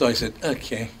 So I said,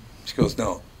 okay. She goes,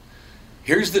 no.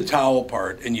 Here's the towel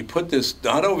part, and you put this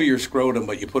not over your scrotum,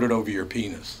 but you put it over your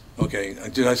penis. Okay, I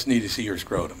just need to see your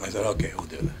scrotum. I said, okay, we'll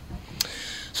do that.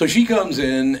 So she comes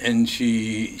in, and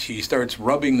she starts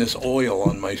rubbing this oil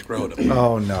on my scrotum.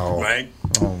 Oh, no. Right?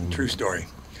 True story.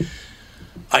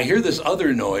 I hear this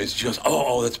other noise. She goes,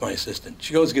 oh, that's my assistant.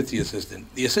 She goes, gets the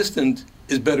assistant. The assistant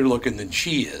is better looking than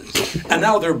she is. And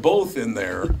now they're both in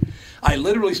there. I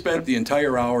literally spent the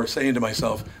entire hour saying to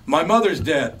myself, my mother's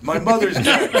dead. My mother's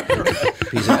dead.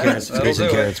 Peas and carrots, peas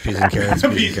and carrots, peas and carrots,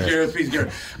 Peas and carrots, peas and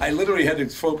carrots. I literally had to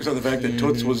focus on the fact that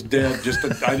Toots was dead.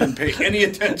 I didn't pay any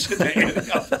attention to anything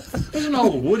else. There's an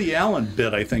old Woody Allen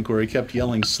bit, I think, where he kept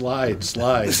yelling, slide,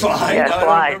 slide. Slide. Yeah, I don't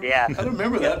slide, remember- yeah. I don't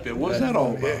remember that bit. What was that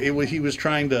all about? He was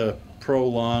trying to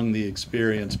prolong the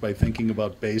experience by thinking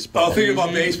about baseball. Oh, thinking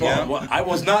about baseball. Yeah. Well, I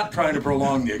was not trying to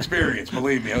prolong the experience,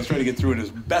 believe me. I was trying to get through it as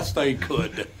best I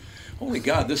could. Holy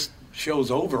God, this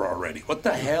show's over already. What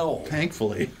the hell?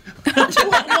 Thankfully.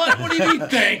 What do you mean,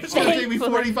 thanks? It's going to take me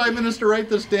 45 minutes to write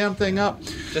this damn thing up.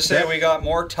 Just say we got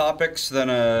more topics than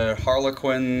a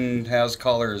Harlequin has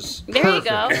colors. There you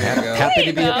go. Happy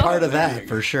to be a go. part of that,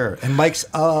 for sure. And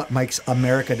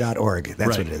Mike'sAmerica.org.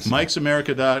 That's what it is.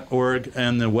 Mike'sAmerica.org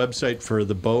and the website for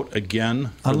the boat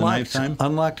again for the ninth time.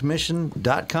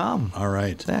 Unlockedmission.com. All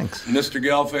right. Thanks. Mr.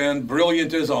 Gelfand,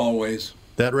 brilliant as always.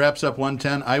 That wraps up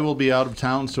 110. I will be out of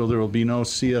town, so there will be no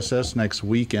CSS next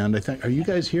weekend. I think. Are you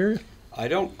guys here? I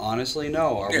don't honestly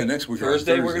know. Are Yeah, we- next week.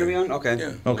 Thursday we're going to be on? Okay.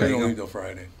 Yeah. Okay. We don't leave till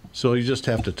Friday. So you just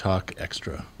have to talk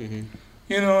extra. You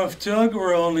know, if Doug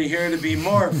were only here to be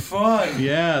more fun.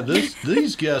 Yeah,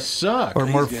 these guests suck. Or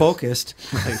more Yes. focused.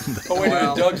 Oh, wait a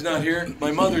minute. Doug's not here.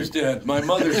 My mother's dead. My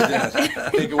mother's dead.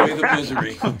 Take away the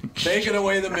misery. Taking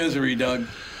away the misery, Doug.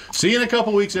 See you in a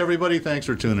couple weeks, everybody. Thanks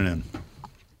for tuning in.